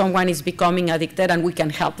recognize when someone is becoming addicted and we can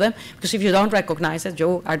help them, because if you don't recognize it,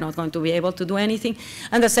 you are not going to be able to do anything.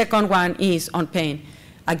 And the second one is on pain.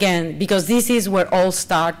 Again, because this is where all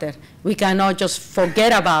started. We cannot just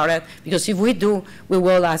forget about it, because if we do, we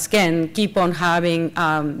will, again, keep on having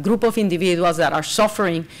a group of individuals that are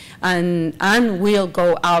suffering and will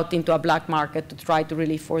go out into a black market to try to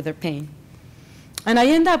relieve for their pain. And I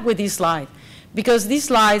end up with this slide, because this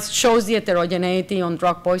slide shows the heterogeneity on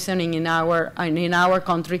drug poisoning in our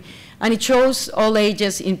country, and it shows all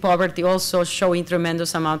ages in poverty also showing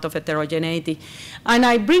tremendous amount of heterogeneity. And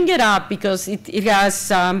I bring it up because it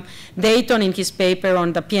has Dayton in his paper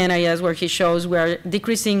on the PNIS where he shows we're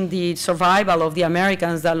decreasing the survival of the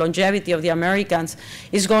Americans, the longevity of the Americans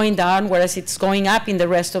is going down, whereas it's going up in the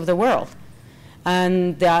rest of the world.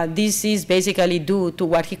 And this is basically due to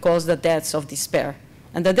what he calls the deaths of despair.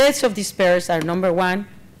 And the deaths of despair are, number 1,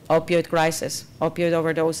 opioid crisis, opioid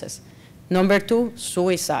overdoses. Number 2,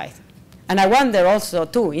 suicide. And I wonder also,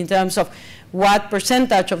 too, in terms of what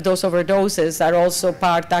percentage of those overdoses are also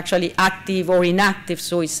part actually active or inactive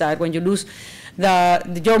suicide when you lose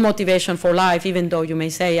your motivation for life, even though you may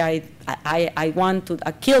say, I want to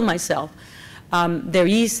kill myself. There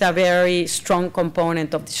is a very strong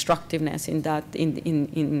component of destructiveness in that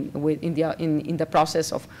in the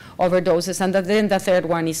process of overdoses, and then the third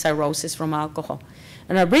one is cirrhosis from alcohol.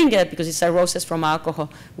 And I bring it because it's cirrhosis from alcohol.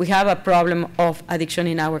 We have a problem of addiction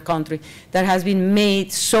in our country that has been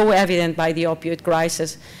made so evident by the opioid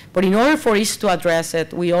crisis. But in order for us to address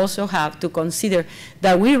it, we also have to consider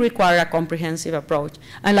that we require a comprehensive approach.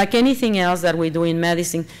 And like anything else that we do in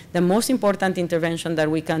medicine, the most important intervention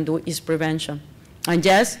that we can do is prevention. And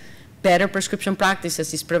yes, better prescription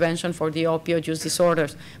practices is prevention for the opioid use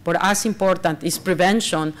disorders. But as important is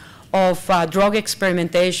prevention of drug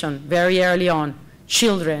experimentation very early on,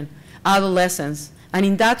 children, adolescents, and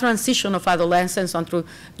in that transition of adolescence on through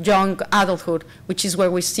young adulthood, which is where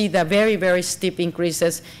we see the very, very steep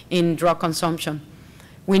increases in drug consumption.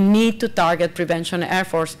 We need to target prevention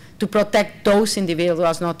efforts to protect those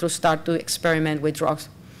individuals not to start to experiment with drugs.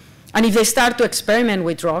 And if they start to experiment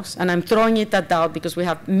with drugs, and I'm throwing it at doubt because we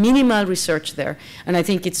have minimal research there, and I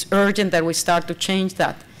think it's urgent that we start to change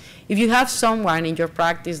that. If you have someone in your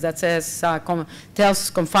practice that says,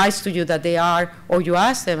 confides to you that they are, or you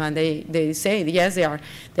ask them and they say, yes, they are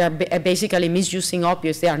basically misusing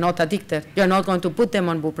opioids, they are not addicted, you're not going to put them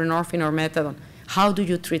on buprenorphine or methadone, how do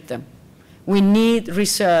you treat them? We need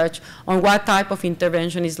research on what type of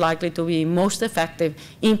intervention is likely to be most effective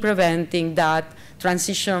in preventing that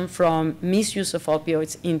transition from misuse of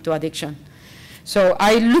opioids into addiction. So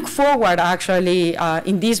I look forward, actually,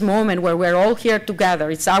 in this moment where we're all here together.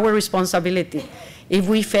 It's our responsibility. If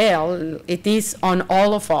we fail, it is on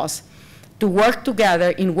all of us to work together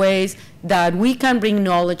in ways that we can bring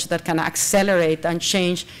knowledge that can accelerate and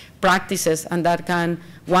change practices and that can,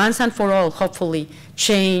 once and for all, hopefully,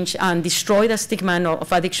 change and destroy the stigma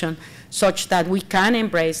of addiction such that we can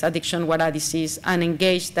embrace addiction what a disease and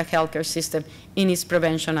engage the healthcare system in its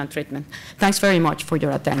prevention and treatment. Thanks very much for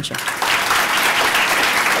your attention.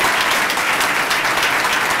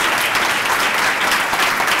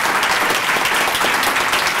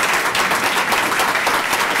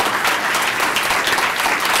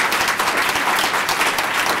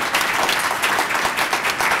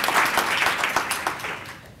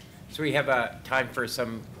 So we have time for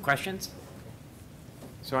some questions.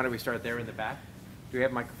 So why don't we start there in the back? Do we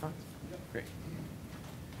have microphones? Great.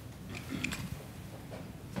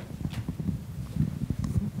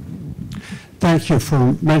 Thank you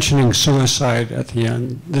for mentioning suicide at the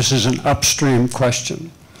end. This is an upstream question.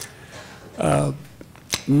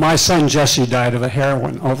 My son Jesse died of a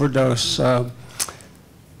heroin overdose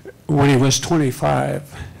when he was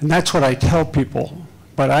 25. And that's what I tell people.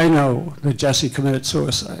 But I know that Jesse committed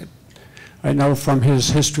suicide. I know from his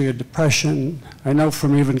history of depression. I know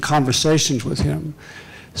from even conversations with him.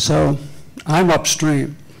 So I'm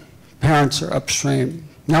upstream. Parents are upstream.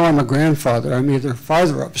 Now I'm a grandfather. I'm either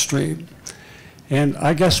farther upstream. And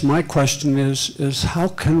I guess my question is how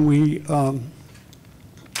can we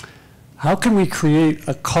create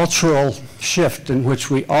a cultural shift in which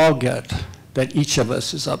we all get that each of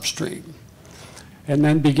us is upstream, and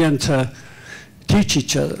then begin to teach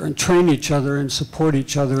each other and train each other and support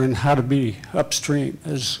each other in how to be upstream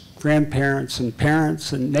as grandparents and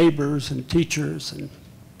parents and neighbors and teachers and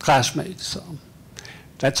classmates. So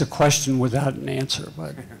that's a question without an answer,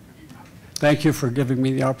 but thank you for giving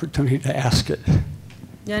me the opportunity to ask it.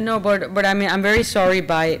 Yeah, no, but I mean, I'm very sorry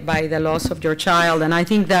by the loss of your child, and I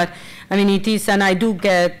think that, I mean, it is, and I do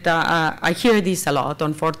get, I hear this a lot,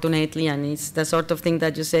 unfortunately, and it's the sort of thing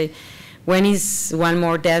that you say, when is one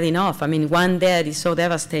more death enough? I mean, one death is so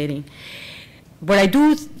devastating. But I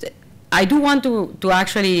do want to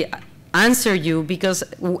actually answer you because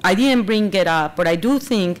I didn't bring it up, but I do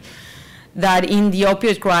think that in the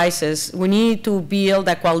opioid crisis, we need to build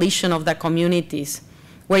a coalition of the communities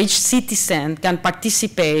where each citizen can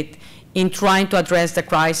participate in trying to address the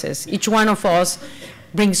crisis. Each one of us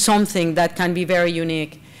brings something that can be very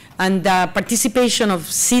unique. And the participation of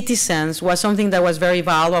citizens was something that was very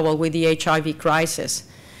valuable with the HIV crisis.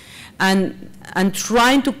 And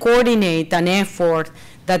trying to coordinate an effort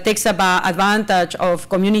that takes advantage of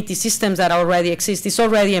community systems that already exist is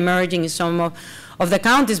already emerging in some of the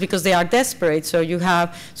counties because they are desperate. So you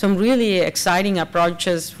have some really exciting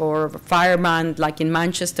approaches for firemen, like in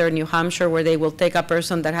Manchester, New Hampshire, where they will take a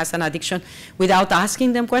person that has an addiction without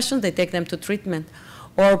asking them questions, they take them to treatment.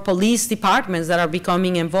 Or police departments that are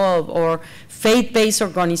becoming involved, or faith-based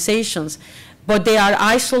organizations. But they are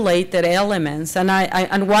isolated elements.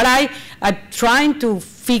 And what I'm trying to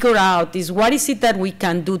figure out is what is it that we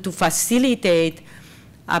can do to facilitate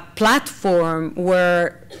a platform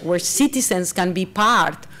where citizens can be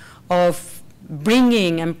part of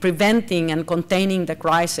bringing and preventing and containing the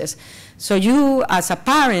crisis. So you, as a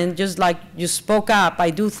parent, just like you spoke up, I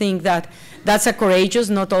do think that that's a courageous,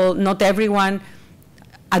 not everyone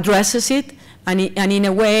addresses it, and in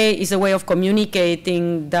a way is a way of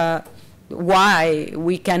communicating the why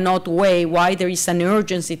we cannot weigh, why there is an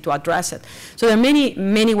urgency to address it. So there are many,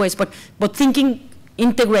 many ways, but thinking,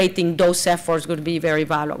 integrating those efforts would be very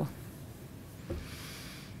valuable.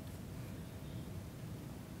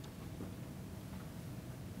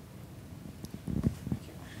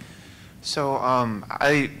 So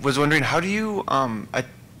I was wondering, how do you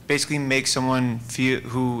basically make someone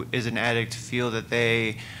who is an addict feel that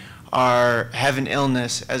they have an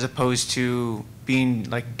illness, as opposed to being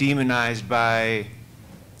like demonized by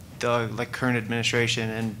the current administration,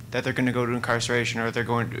 and that they're going to go to incarceration, or they're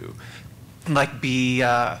going to be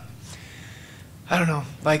I don't know,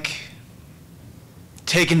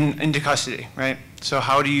 taken into custody, right? So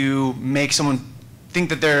how do you make someone think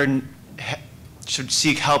that they're should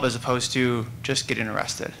seek help as opposed to just getting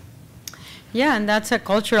arrested? Yeah, and that's a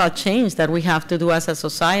cultural change that we have to do as a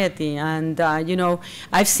society. And, you know,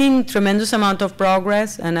 I've seen tremendous amount of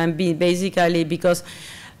progress, and I'm basically because,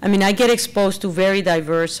 I mean, I get exposed to very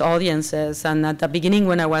diverse audiences. And at the beginning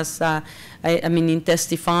when I was, in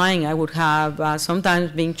testifying, I would have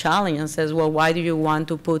sometimes being challenged and says, well, why do you want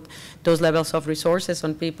to put those levels of resources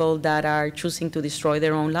on people that are choosing to destroy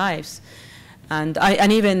their own lives? And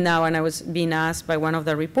even now, when I was being asked by one of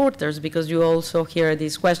the reporters, because you also hear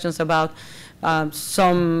these questions about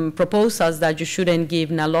some proposals that you shouldn't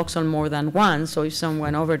give naloxone more than once, so if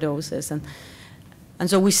someone overdoses. And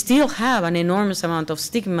so we still have an enormous amount of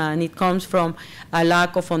stigma, and it comes from a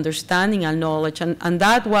lack of understanding and knowledge. And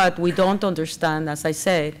that what we don't understand, as I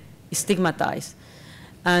said, is stigmatized.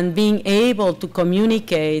 And being able to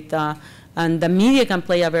communicate, and the media can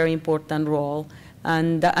play a very important role.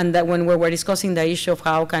 And that when we were discussing the issue of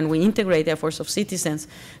how can we integrate the efforts of citizens,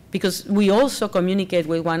 because we also communicate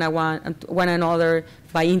with one another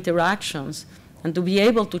by interactions, and to be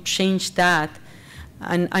able to change that.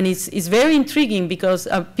 And it's very intriguing because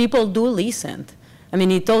people do listen. I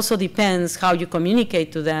mean, it also depends how you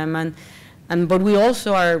communicate to them. But we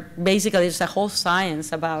also are basically, there's a whole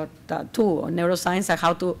science about that too, neuroscience, and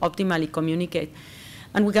how to optimally communicate.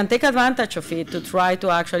 And we can take advantage of it to try to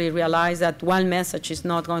actually realize that one message is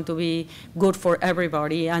not going to be good for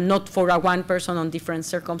everybody, and not for one person on different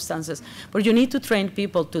circumstances. But you need to train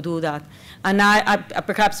people to do that. And I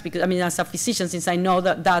perhaps, because, I mean, as a physician, since I know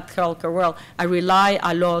that healthcare world, I rely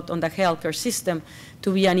a lot on the healthcare system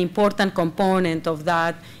to be an important component of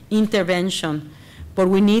that intervention. But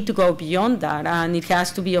we need to go beyond that, and it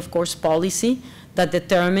has to be, of course, policy that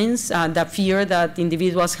determines the fear that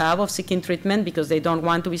individuals have of seeking treatment because they don't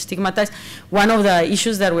want to be stigmatized. One of the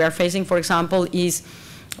issues that we are facing, for example, is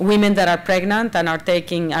women that are pregnant and are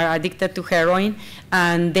addicted to heroin,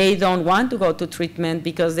 and they don't want to go to treatment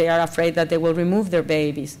because they are afraid that they will remove their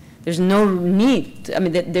babies. There's no need. I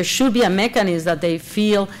mean, there should be a mechanism that they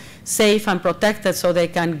feel safe and protected so they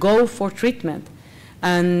can go for treatment.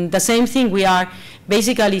 And the same thing, we are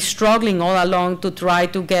basically struggling all along to try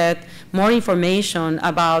to get more information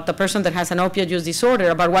about the person that has an opioid use disorder,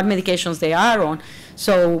 about what medications they are on.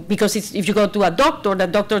 So, because if you go to a doctor, the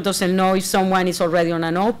doctor doesn't know if someone is already on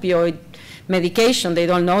an opioid medication. They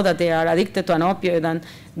don't know that they are addicted to an opioid, and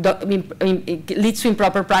it leads to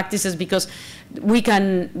improper practices because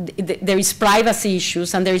there is privacy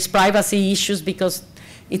issues, and there is privacy issues because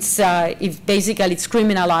basically it's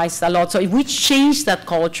criminalized a lot. So if we change that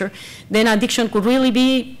culture, then addiction could really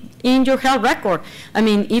be in your health record. I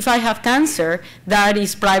mean, if I have cancer, that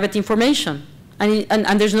is private information.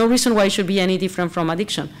 And there's no reason why it should be any different from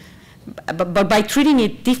addiction. But by treating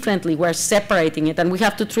it differently, we're separating it, and we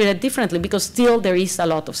have to treat it differently because still there is a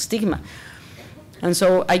lot of stigma. And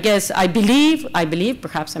so I guess I believe,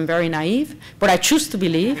 perhaps I'm very naive, but I choose to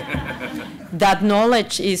believe that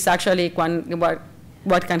knowledge is actually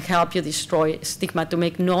what can help you destroy stigma, to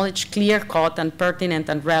make knowledge clear-cut and pertinent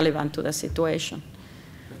and relevant to the situation.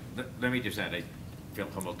 Let me just add, I feel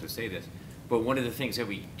humbled to say this, but one of the things that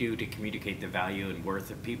we do to communicate the value and worth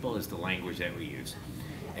of people is the language that we use.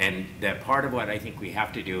 And that part of what I think we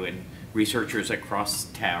have to do, and researchers across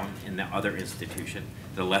town in the other institution,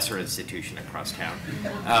 the lesser institution across town,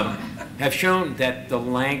 have shown that the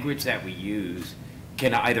language that we use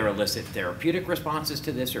can either elicit therapeutic responses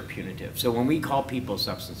to this or punitive. So when we call people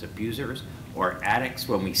substance abusers or addicts,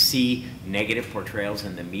 when we see negative portrayals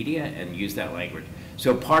in the media and use that language.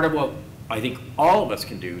 So part of what I think all of us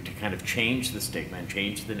can do to kind of change the stigma and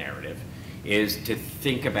change the narrative is to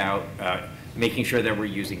think about making sure that we're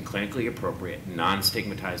using clinically appropriate,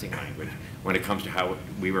 non-stigmatizing language when it comes to how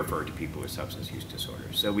we refer to people with substance use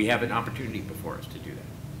disorders. So we have an opportunity before us to do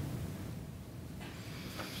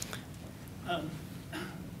that.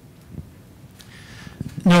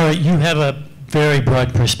 Nora, you have a very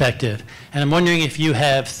broad perspective, and I'm wondering if you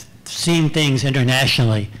have seen things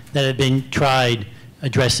internationally that have been tried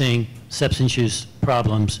addressing substance use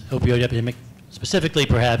problems, opioid epidemic specifically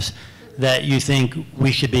perhaps, that you think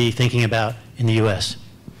we should be thinking about in the U.S.?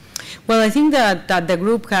 Well, I think that the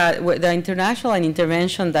group, the international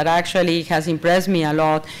intervention that actually has impressed me a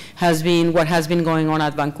lot has been what has been going on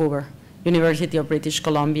at Vancouver, University of British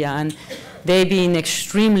Columbia. And they've been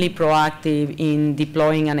extremely proactive in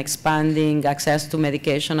deploying and expanding access to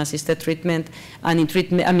medication-assisted treatment, and in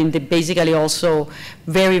treatment, I mean, they basically also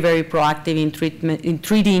very, very proactive in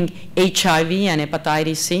treating HIV and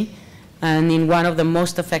hepatitis C. And in one of the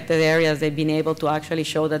most affected areas, they've been able to actually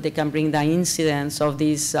show that they can bring the incidence of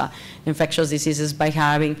these infectious diseases by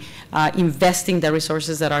having, investing the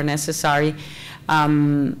resources that are necessary.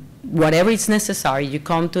 Whatever is necessary, you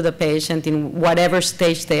come to the patient in whatever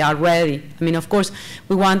stage they are ready. I mean, of course,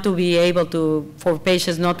 we want to be able to, for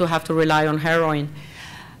patients not to have to rely on heroin.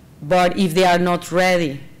 But if they are not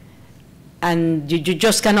ready, and you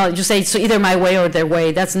just cannot, you say it's either my way or their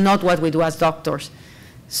way, that's not what we do as doctors.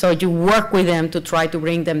 So you work with them to try to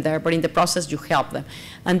bring them there, but in the process you help them.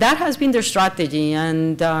 And that has been their strategy,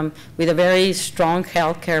 and with a very strong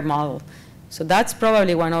healthcare model. So that's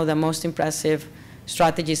probably one of the most impressive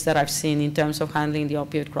strategies that I've seen in terms of handling the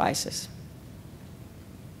opioid crisis.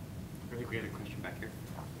 I think we had a question back here.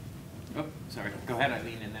 Oh, sorry. Go ahead,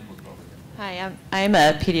 Eileen, and then we'll go over there. Hi, I'm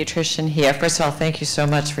a pediatrician here. First of all, thank you so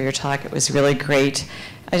much for your talk. It was really great.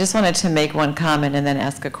 I just wanted to make one comment and then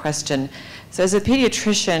ask a question. So as a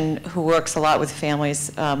pediatrician who works a lot with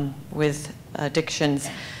families with addictions,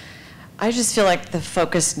 I just feel like the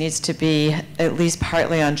focus needs to be at least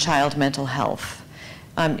partly on child mental health.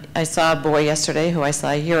 I saw a boy yesterday who I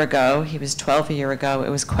saw a year ago. He was 12 a year ago. It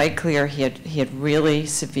was quite clear he had really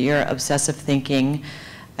severe obsessive thinking.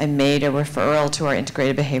 I made a referral to our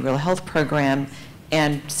integrated behavioral health program,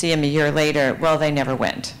 and see him a year later, well, they never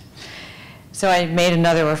went. So I made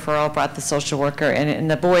another referral, brought the social worker,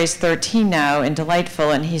 and the boy's 13 now and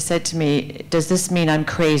delightful, and he said to me, does this mean I'm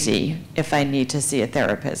crazy if I need to see a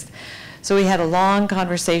therapist? So we had a long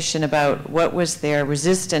conversation about what was their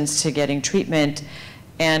resistance to getting treatment,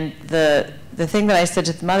 and the thing that I said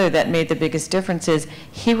to the mother that made the biggest difference is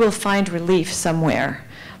he will find relief somewhere.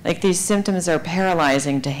 Like, these symptoms are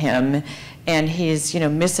paralyzing to him, and he's,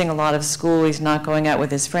 missing a lot of school. He's not going out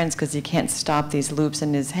with his friends because he can't stop these loops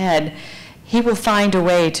in his head. He will find a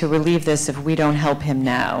way to relieve this if we don't help him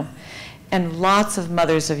now. And lots of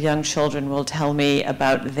mothers of young children will tell me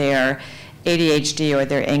about their ADHD or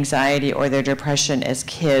their anxiety or their depression as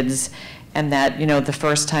kids, and that, the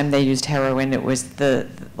first time they used heroin, it was the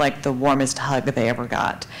warmest hug they ever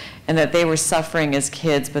got. And that they were suffering as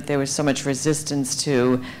kids, but there was so much resistance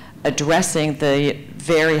to addressing the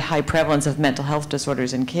very high prevalence of mental health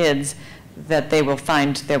disorders in kids that they will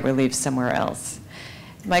find their relief somewhere else.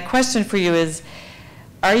 My question for you is,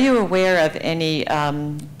 are you aware of any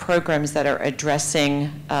programs that are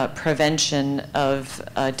addressing prevention of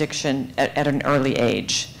addiction at an early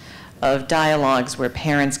age, of dialogues where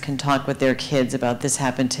parents can talk with their kids about, this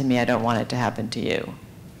happened to me, I don't want it to happen to you?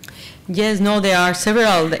 Yes, no, there are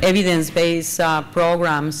several evidence-based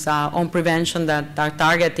programs on prevention that are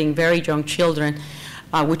targeting very young children,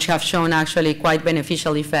 which have shown actually quite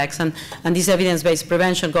beneficial effects. And these evidence-based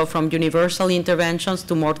prevention go from universal interventions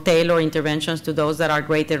to more tailored interventions to those that are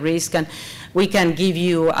greater risk. And we can give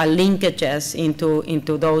you linkages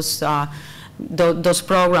into those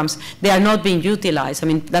programs. They are not being utilized. I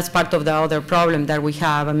mean, that's part of the other problem that we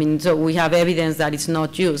have. I mean, so we have evidence that it's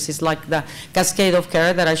not used. It's like the cascade of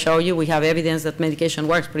care that I show you. We have evidence that medication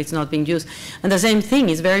works, but it's not being used. And the same thing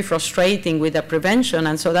is very frustrating with the prevention.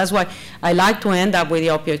 And so that's why I like to end up with the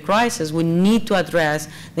opioid crisis. We need to address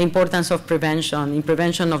the importance of prevention, in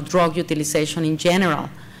prevention of drug utilization in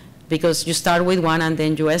general, because you start with one and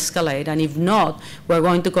then you escalate. And if not, we're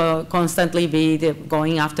going to constantly be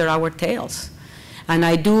going after our tails. And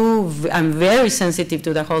I'm very sensitive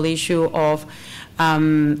to the whole issue of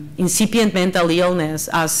incipient mental illness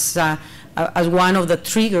as one of the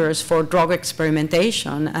triggers for drug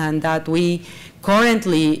experimentation, and that we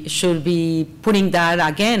currently should be putting that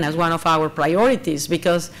again as one of our priorities,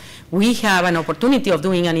 because we have an opportunity of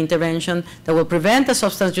doing an intervention that will prevent a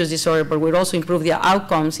substance use disorder, but will also improve the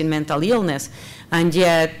outcomes in mental illness. And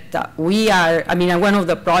yet one of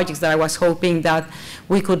the projects that I was hoping that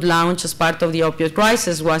we could launch as part of the opioid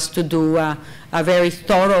crisis was to do a very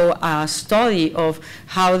thorough study of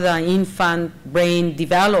how the infant brain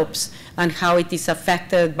develops and how it is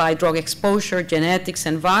affected by drug exposure, genetics,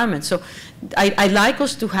 environment. So I like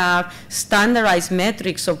us to have standardized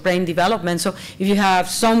metrics of brain development. So if you have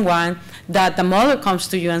someone that the mother comes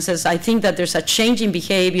to you and says, I think that there's a change in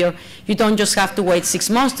behavior, you don't just have to wait 6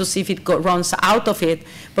 months to see if it runs out of it,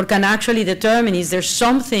 but can actually determine is there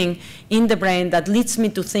something in the brain that leads me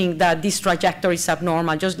to think that this trajectory is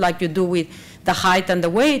abnormal, just like you do with the height and the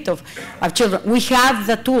weight of children. We have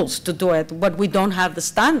the tools to do it, but we don't have the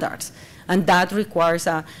standards. And that requires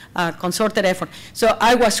a concerted effort. So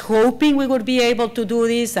I was hoping we would be able to do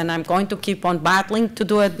this, and I'm going to keep on battling to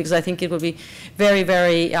do it because I think it will be very,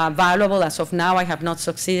 very valuable. As of now, I have not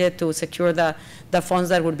succeeded to secure the funds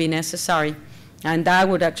that would be necessary. And that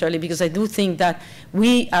would actually, because I do think that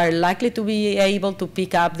we are likely to be able to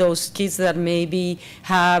pick up those kids that maybe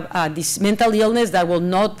have this mental illness that will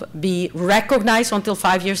not be recognized until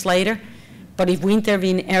 5 years later. But if we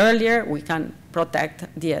intervene earlier, we can protect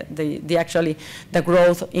the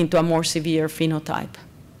growth into a more severe phenotype.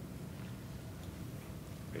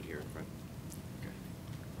 Right here in front. Okay.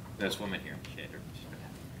 This woman here.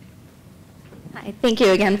 Hi, thank you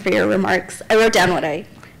again for your remarks. I wrote down what I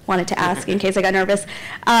wanted to ask in case I got nervous.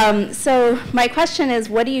 So my question is,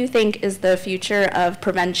 what do you think is the future of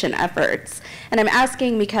prevention efforts? And I'm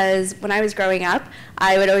asking because when I was growing up,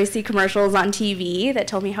 I would always see commercials on TV that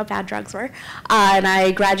told me how bad drugs were. And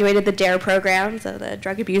I graduated the DARE program, so the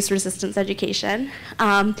Drug Abuse Resistance Education.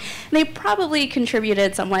 They probably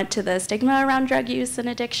contributed somewhat to the stigma around drug use and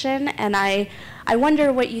addiction. And I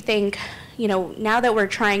wonder what you think, you know, now that we're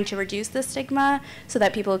trying to reduce the stigma so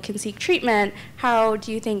that people can seek treatment, how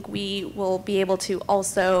do you think we will be able to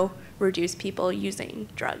also reduce people using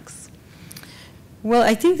drugs? Well,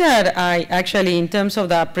 I think that actually, in terms of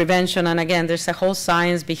the prevention, and again, there's a whole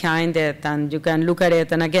science behind it, and you can look at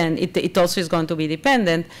it, and again, it also is going to be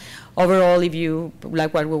dependent. Overall, if you,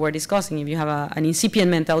 like what we were discussing, if you have an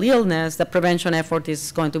incipient mental illness, the prevention effort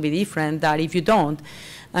is going to be different than if you don't.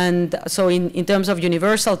 And so in terms of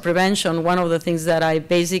universal prevention, one of the things that I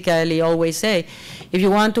basically always say, if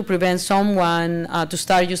you want to prevent someone to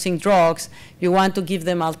start using drugs, you want to give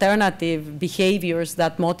them alternative behaviors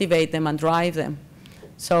that motivate them and drive them.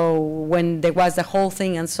 So when there was the whole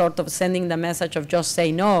thing and sort of sending the message of just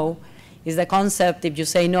say no, is the concept, if you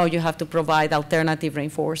say no, you have to provide alternative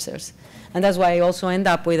reinforcers. And that's why I also end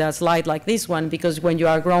up with a slide like this one, because when you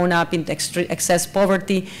are grown up in excess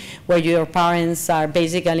poverty, where your parents are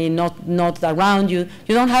basically not around you,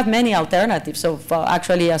 you don't have many alternatives of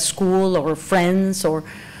actually a school or friends or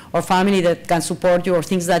family that can support you or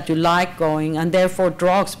things that you like going, and therefore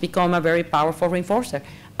drugs become a very powerful reinforcer.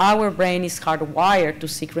 Our brain is hardwired to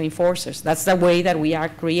seek reinforcers. That's the way that we are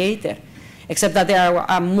created, except that there are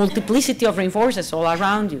a multiplicity of reinforcers all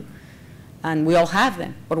around you. And we all have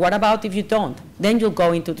them. But what about if you don't? Then you'll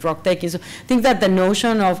go into drug taking. So I think that the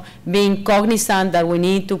notion of being cognizant that we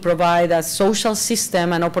need to provide a social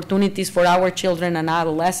system and opportunities for our children and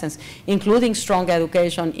adolescents, including strong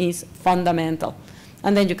education, is fundamental.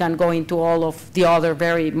 And then you can go into all of the other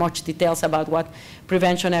very much details about what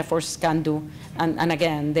prevention efforts can do. And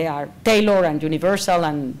again, they are tailored and universal,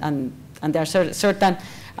 and there are certain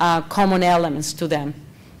common elements to them,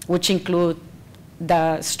 which include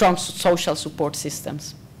the strong social support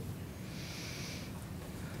systems.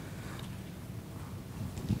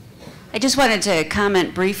 I just wanted to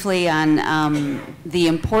comment briefly on the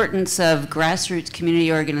importance of grassroots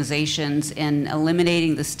community organizations in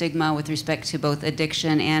eliminating the stigma with respect to both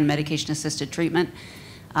addiction and medication-assisted treatment.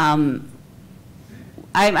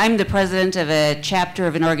 I'm the president of a chapter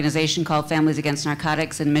of an organization called Families Against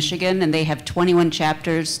Narcotics in Michigan, and they have 21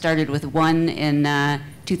 chapters, started with one in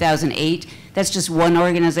 2008. That's just one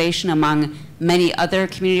organization among many other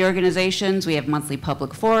community organizations. We have monthly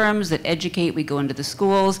public forums that educate. We go into the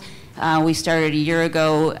schools. We started a year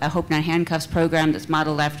ago a Hope Not Handcuffs program that's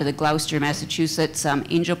modeled after the Gloucester, Massachusetts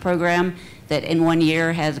Angel program that in 1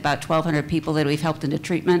 year has about 1,200 people that we've helped into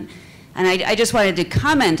treatment. And I just wanted to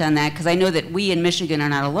comment on that because I know that we in Michigan are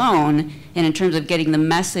not alone, and in terms of getting the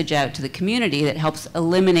message out to the community that helps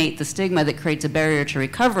eliminate the stigma that creates a barrier to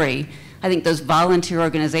recovery. I think those volunteer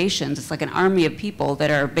organizations, it's like an army of people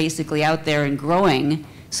that are basically out there and growing.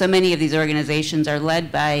 So many of these organizations are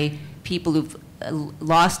led by people who've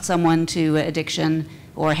lost someone to addiction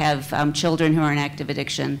or have children who are in active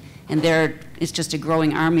addiction. And there is just a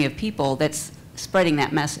growing army of people that's spreading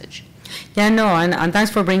that message. Yeah, no, and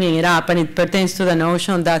thanks for bringing it up. And it pertains to the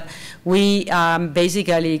notion that we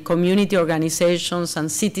basically, community organizations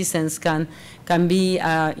and citizens can be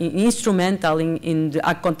instrumental in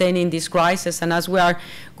containing this crisis. And as we are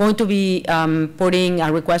going to be putting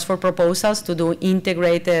a request for proposals to do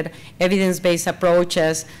integrated evidence-based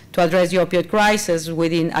approaches to address the opioid crisis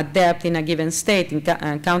within a depth in a given state, in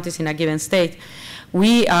counties in a given state,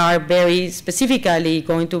 we are very specifically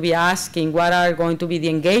going to be asking what are going to be the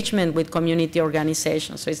engagement with community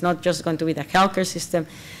organizations. So it's not just going to be the healthcare system,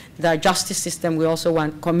 the justice system. We also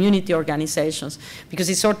want community organizations, because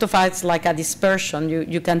it sort of acts like a dispersion.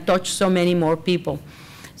 You can touch so many more people.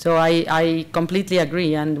 So I completely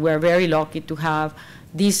agree, and we're very lucky to have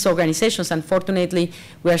these organizations. Unfortunately,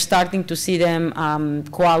 we are starting to see them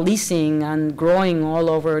coalescing and growing all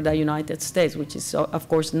over the United States, which is, of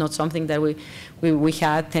course, not something that we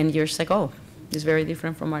had 10 years ago. It's very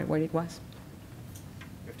different from what it was.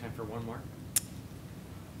 We have time for one more.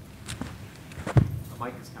 The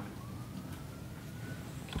mic is coming.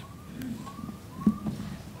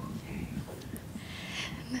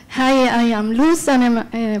 Hi, I am Luz, and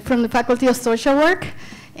I'm from the Faculty of Social Work.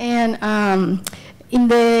 And in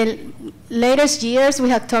the latest years, we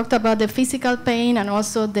have talked about the physical pain and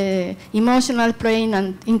also the emotional pain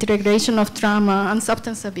and integration of trauma and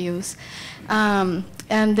substance abuse,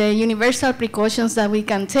 and the universal precautions that we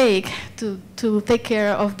can take to take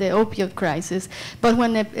care of the opioid crisis. But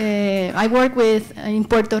when I work with in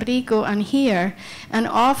Puerto Rico and here, and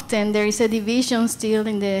often there is a division still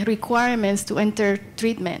in the requirements to enter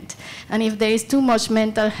treatment. And if there is too much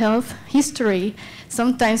mental health history,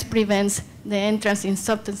 sometimes prevents the entrance in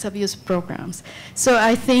substance abuse programs. So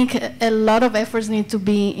I think a lot of efforts need to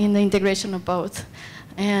be in the integration of both.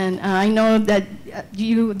 And I know that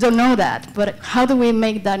you don't know that, but how do we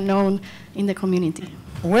make that known in the community?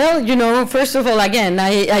 Well, you know, first of all, again,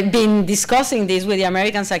 I've been discussing this with the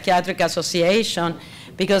American Psychiatric Association,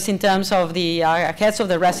 because in terms of the heads of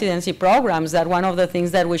the residency programs, that one of the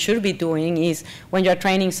things that we should be doing is when you're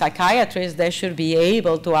training psychiatrists, they should be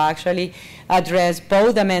able to actually address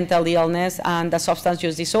both the mental illness and the substance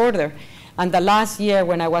use disorder. And the last year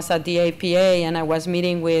when I was at the APA and I was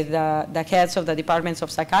meeting with the heads of the departments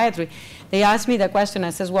of psychiatry, they asked me the question,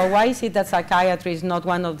 I says, well, why is it that psychiatry is not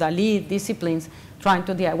one of the lead disciplines trying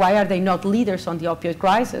to, why are they not leaders on the opioid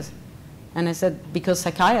crisis? And I said, because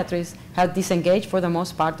psychiatrists have disengaged for the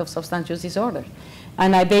most part of substance use disorder.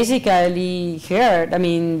 And I basically heard, I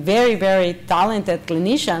mean, very, very talented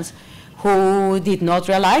clinicians who did not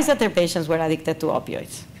realize that their patients were addicted to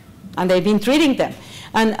opioids. And they've been treating them.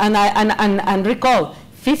 And recall,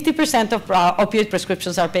 50% of opioid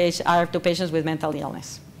prescriptions are to patients with mental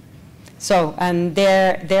illness. So, and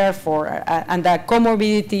therefore, and the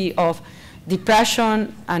comorbidity of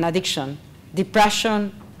depression and addiction,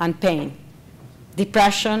 depression and pain,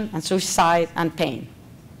 depression and suicide and pain,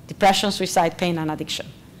 depression, suicide, pain, and addiction.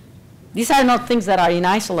 These are not things that are in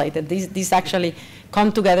isolated. These actually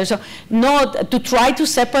come together. So not to try to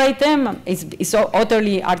separate them is so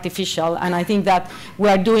utterly artificial, and I think that we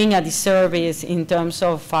are doing a disservice in terms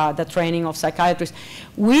of the training of psychiatrists.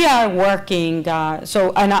 We are working,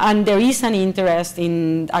 and there is an interest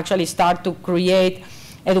in actually start to create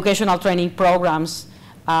educational training programs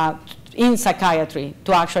in psychiatry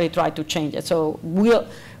to actually try to change it. So we'll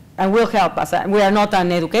help us. We are not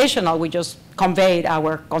an educational, we just conveyed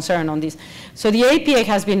our concern on this. So the APA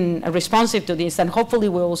has been responsive to this, and hopefully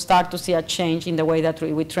we will start to see a change in the way that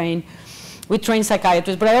we train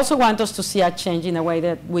psychiatrists. But I also want us to see a change in the way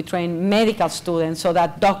that we train medical students, so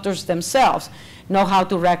that doctors themselves know how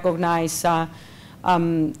to recognize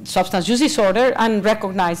substance use disorder and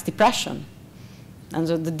recognize depression. And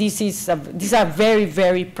so these are very,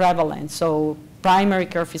 very prevalent. So primary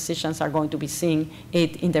care physicians are going to be seeing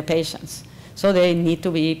it in their patients. So they need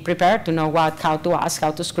to be prepared to know how to ask,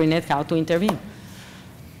 how to screen it, how to intervene.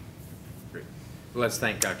 Great. Let's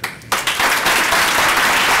thank Dr.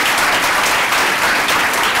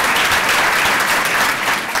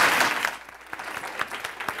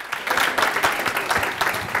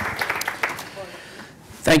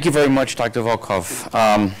 Thank you very much, Dr.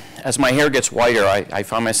 Volkow. As my hair gets whiter, I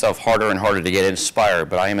find myself harder and harder to get inspired,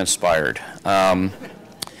 but I am inspired.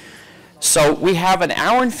 So we have an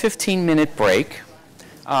hour and 15-minute break.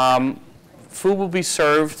 Food will be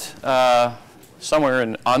served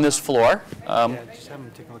somewhere on this floor. Yeah, just have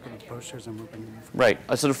them take a look at the posters and move them. Right.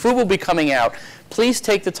 So the food will be coming out. Please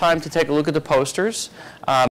take the time to take a look at the posters.